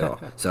game at all.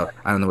 So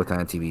I don't know what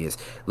time TV is.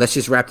 Let's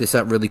just wrap this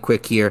up really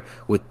quick here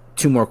with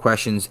two more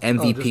questions.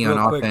 MVP on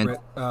offense.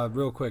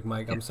 Real quick,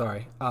 Mike. I'm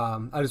sorry.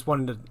 I just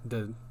wanted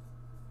to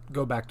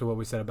go back to what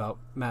we said about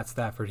Matt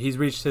Stafford. He's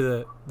reached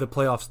to the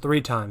playoffs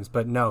 3 times,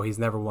 but no, he's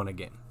never won a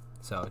game.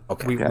 So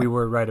we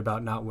were right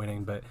about not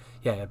winning, but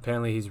yeah,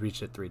 apparently he's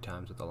reached it 3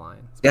 times with the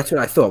Lions. That's what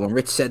I thought. When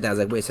Rich said that, I was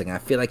like, wait a second. I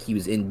feel like he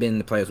was been in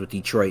the playoffs with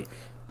Detroit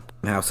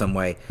somehow, some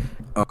way.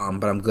 But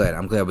I'm glad.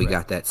 I'm glad we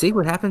got that. See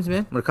what happens,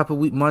 man? We're a couple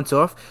months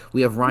off.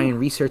 We have Ryan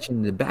researching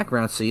in the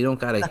background, so you don't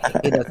got to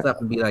hit us up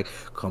and be like,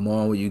 come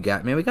on, what you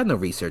got? Man, we got no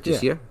research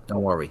this year.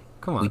 Don't worry.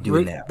 Come on. We do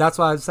it now. That's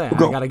why I was saying I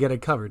got to get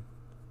it covered.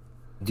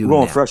 We're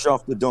going fresh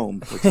off the dome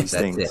with these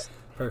things. It.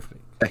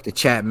 Perfect. Back to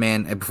chat,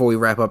 man. And before we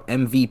wrap up,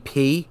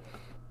 MVP,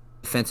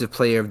 Defensive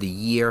Player of the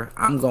Year.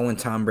 I'm going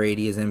Tom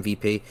Brady as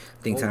MVP. I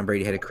think Tom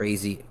Brady had a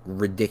crazy,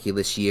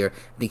 ridiculous year.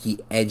 I think he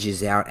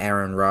edges out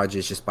Aaron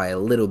Rodgers just by a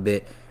little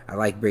bit. I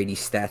like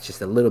Brady's stats,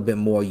 just a little bit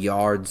more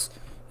yards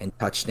and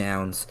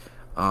touchdowns.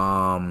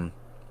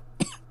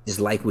 Just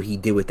like what he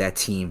did with that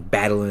team,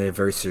 battling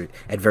adversity,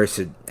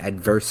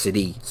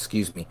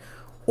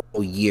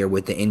 all year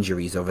with the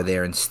injuries over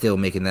there and still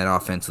making that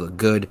offense look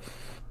good.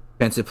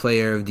 Defensive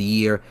Player of the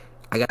Year,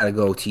 I gotta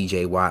go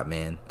T.J. Watt,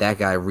 man. That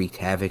guy wreaked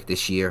havoc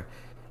this year.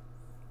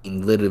 He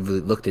literally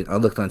looked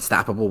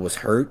unstoppable. Was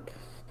hurt,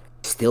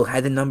 still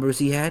had the numbers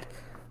he had.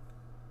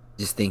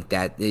 Just think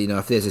that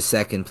if there's a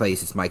second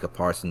place, it's Micah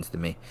Parsons to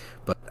me.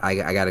 But I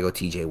gotta go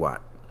T.J.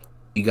 Watt.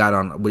 You got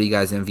on? What do you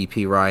guys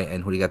MVP, Ryan?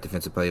 And who do you got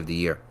Defensive Player of the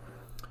Year?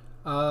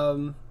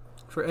 For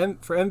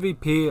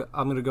MVP,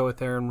 I'm gonna go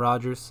with Aaron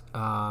Rodgers.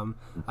 I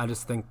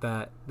just think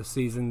that the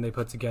season they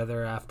put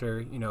together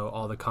after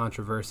all the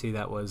controversy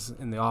that was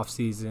in the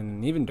offseason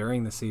and even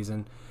during the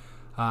season,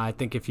 I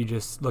think if you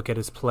just look at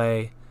his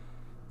play,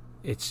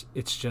 it's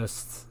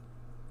just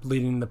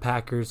leading the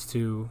Packers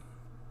to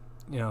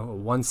a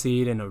 1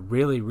 seed and a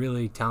really,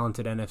 really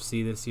talented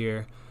NFC this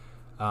year.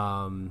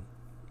 I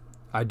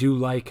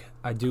do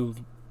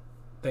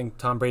think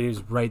Tom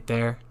Brady's right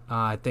there.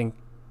 I think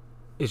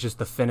it's just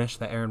the finish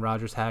that Aaron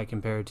Rodgers had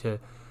compared to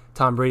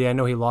Tom Brady. I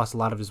know he lost a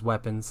lot of his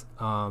weapons,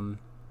 but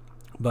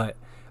I'm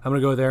going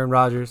to go with Aaron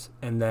Rodgers.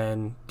 And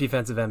then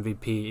defensive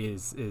MVP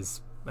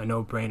is a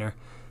no-brainer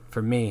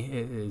for me.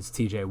 It is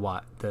T.J.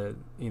 Watt,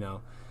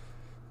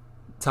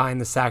 tying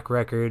the sack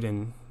record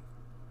in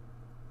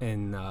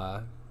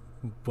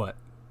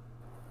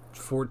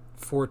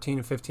 14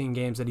 or 15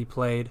 games that he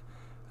played,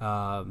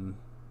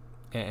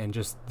 and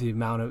just the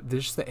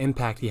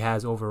impact he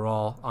has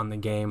overall on the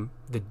game.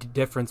 The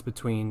difference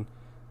between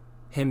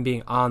him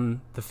being on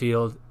the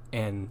field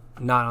and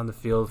not on the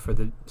field for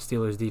the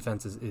Steelers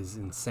defense is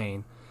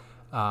insane.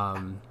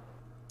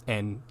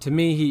 And to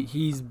me,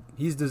 he's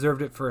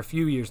deserved it for a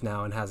few years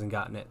now and hasn't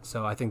gotten it.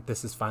 So I think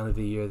this is finally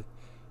the year,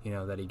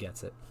 that he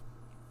gets it.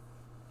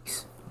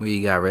 What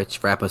you got,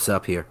 Rich? Wrap us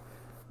up here.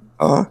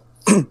 I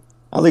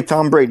like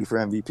Tom Brady for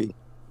MVP.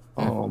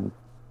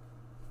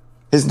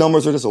 His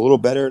numbers are just a little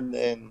better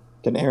than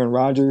Aaron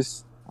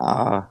Rodgers,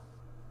 and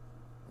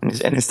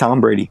it's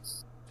Tom Brady.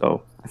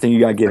 So I think you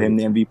got to give him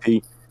the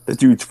MVP. The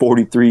dude's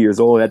 43 years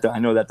old. I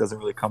know that doesn't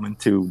really come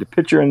into the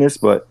picture in this,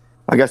 but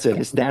like I said,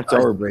 his stats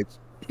are.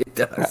 It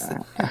does.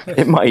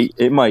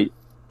 It might.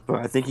 But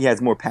I think he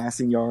has more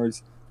passing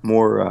yards,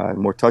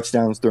 more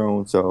touchdowns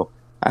thrown. So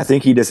I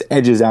think he just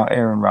edges out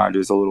Aaron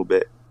Rodgers a little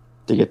bit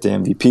to get the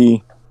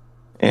MVP.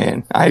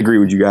 And I agree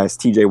with you guys.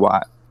 T.J.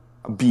 Watt,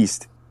 a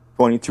beast.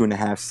 22 and a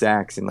half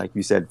sacks in, like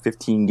you said,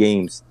 15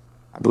 games.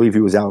 I believe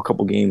he was out a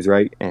couple games,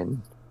 right?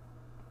 And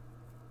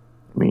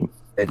I mean,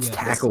 it's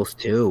tackles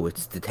too.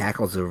 The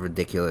tackles are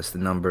ridiculous. The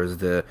numbers,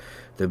 the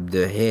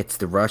hits,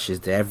 the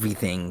rushes,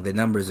 everything. The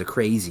numbers are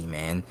crazy,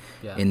 man.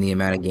 Yeah. In the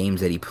amount of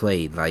games that he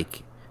played.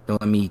 Like, I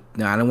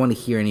don't want to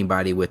hear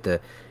anybody with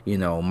the,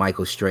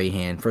 Michael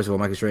Strahan. First of all,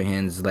 Michael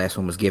Strahan's last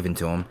one was given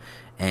to him,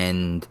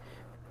 and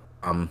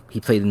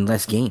he played in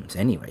less games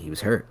anyway. He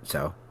was hurt,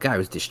 so guy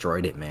was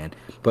destroyed it, man.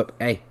 But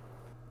hey,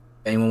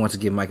 anyone wants to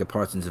give Micah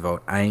Parsons a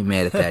vote, I ain't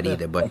mad at that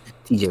either. But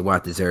T.J.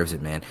 Watt deserves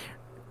it, man.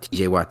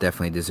 T.J. Watt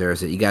definitely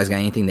deserves it. You guys got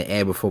anything to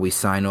add before we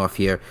sign off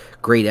here?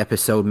 Great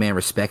episode, man.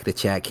 Respect the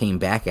Chat came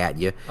back at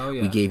you. Oh,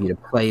 yeah. We gave you the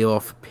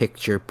playoff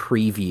picture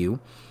preview.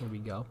 Here we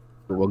go.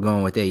 But we're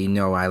going with that.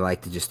 I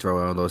like to just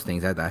throw all those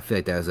things out there. I feel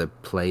like that was a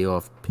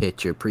playoff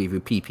picture preview,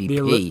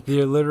 PPP.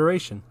 The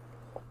alliteration.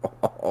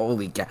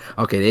 Holy cow.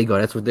 Okay, there you go.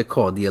 That's what they're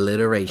called, the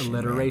alliteration.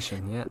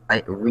 Alliteration, man.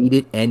 Yeah. Read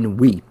it and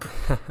weep.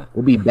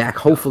 We'll be back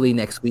hopefully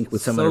next week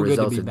with some of the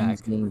results of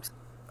these games.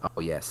 Oh,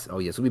 yes.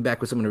 We'll be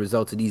back with some of the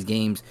results of these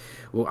games.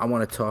 Well, I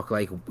want to talk,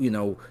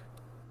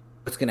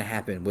 what's going to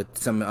happen with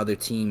some other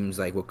teams,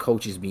 like with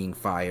coaches being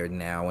fired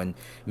now, and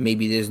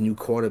maybe there's new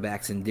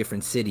quarterbacks in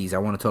different cities. I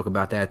want to talk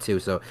about that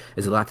too. So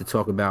there's a lot to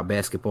talk about.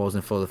 Basketball's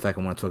in full effect.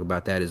 I want to talk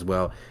about that as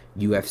well.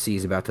 UFC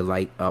is about to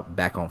light up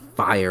back on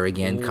fire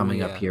again,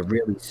 coming up here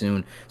really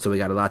soon. So we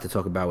got a lot to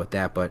talk about with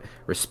that. But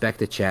respect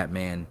the chat,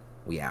 man.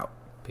 We out.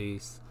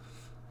 Peace.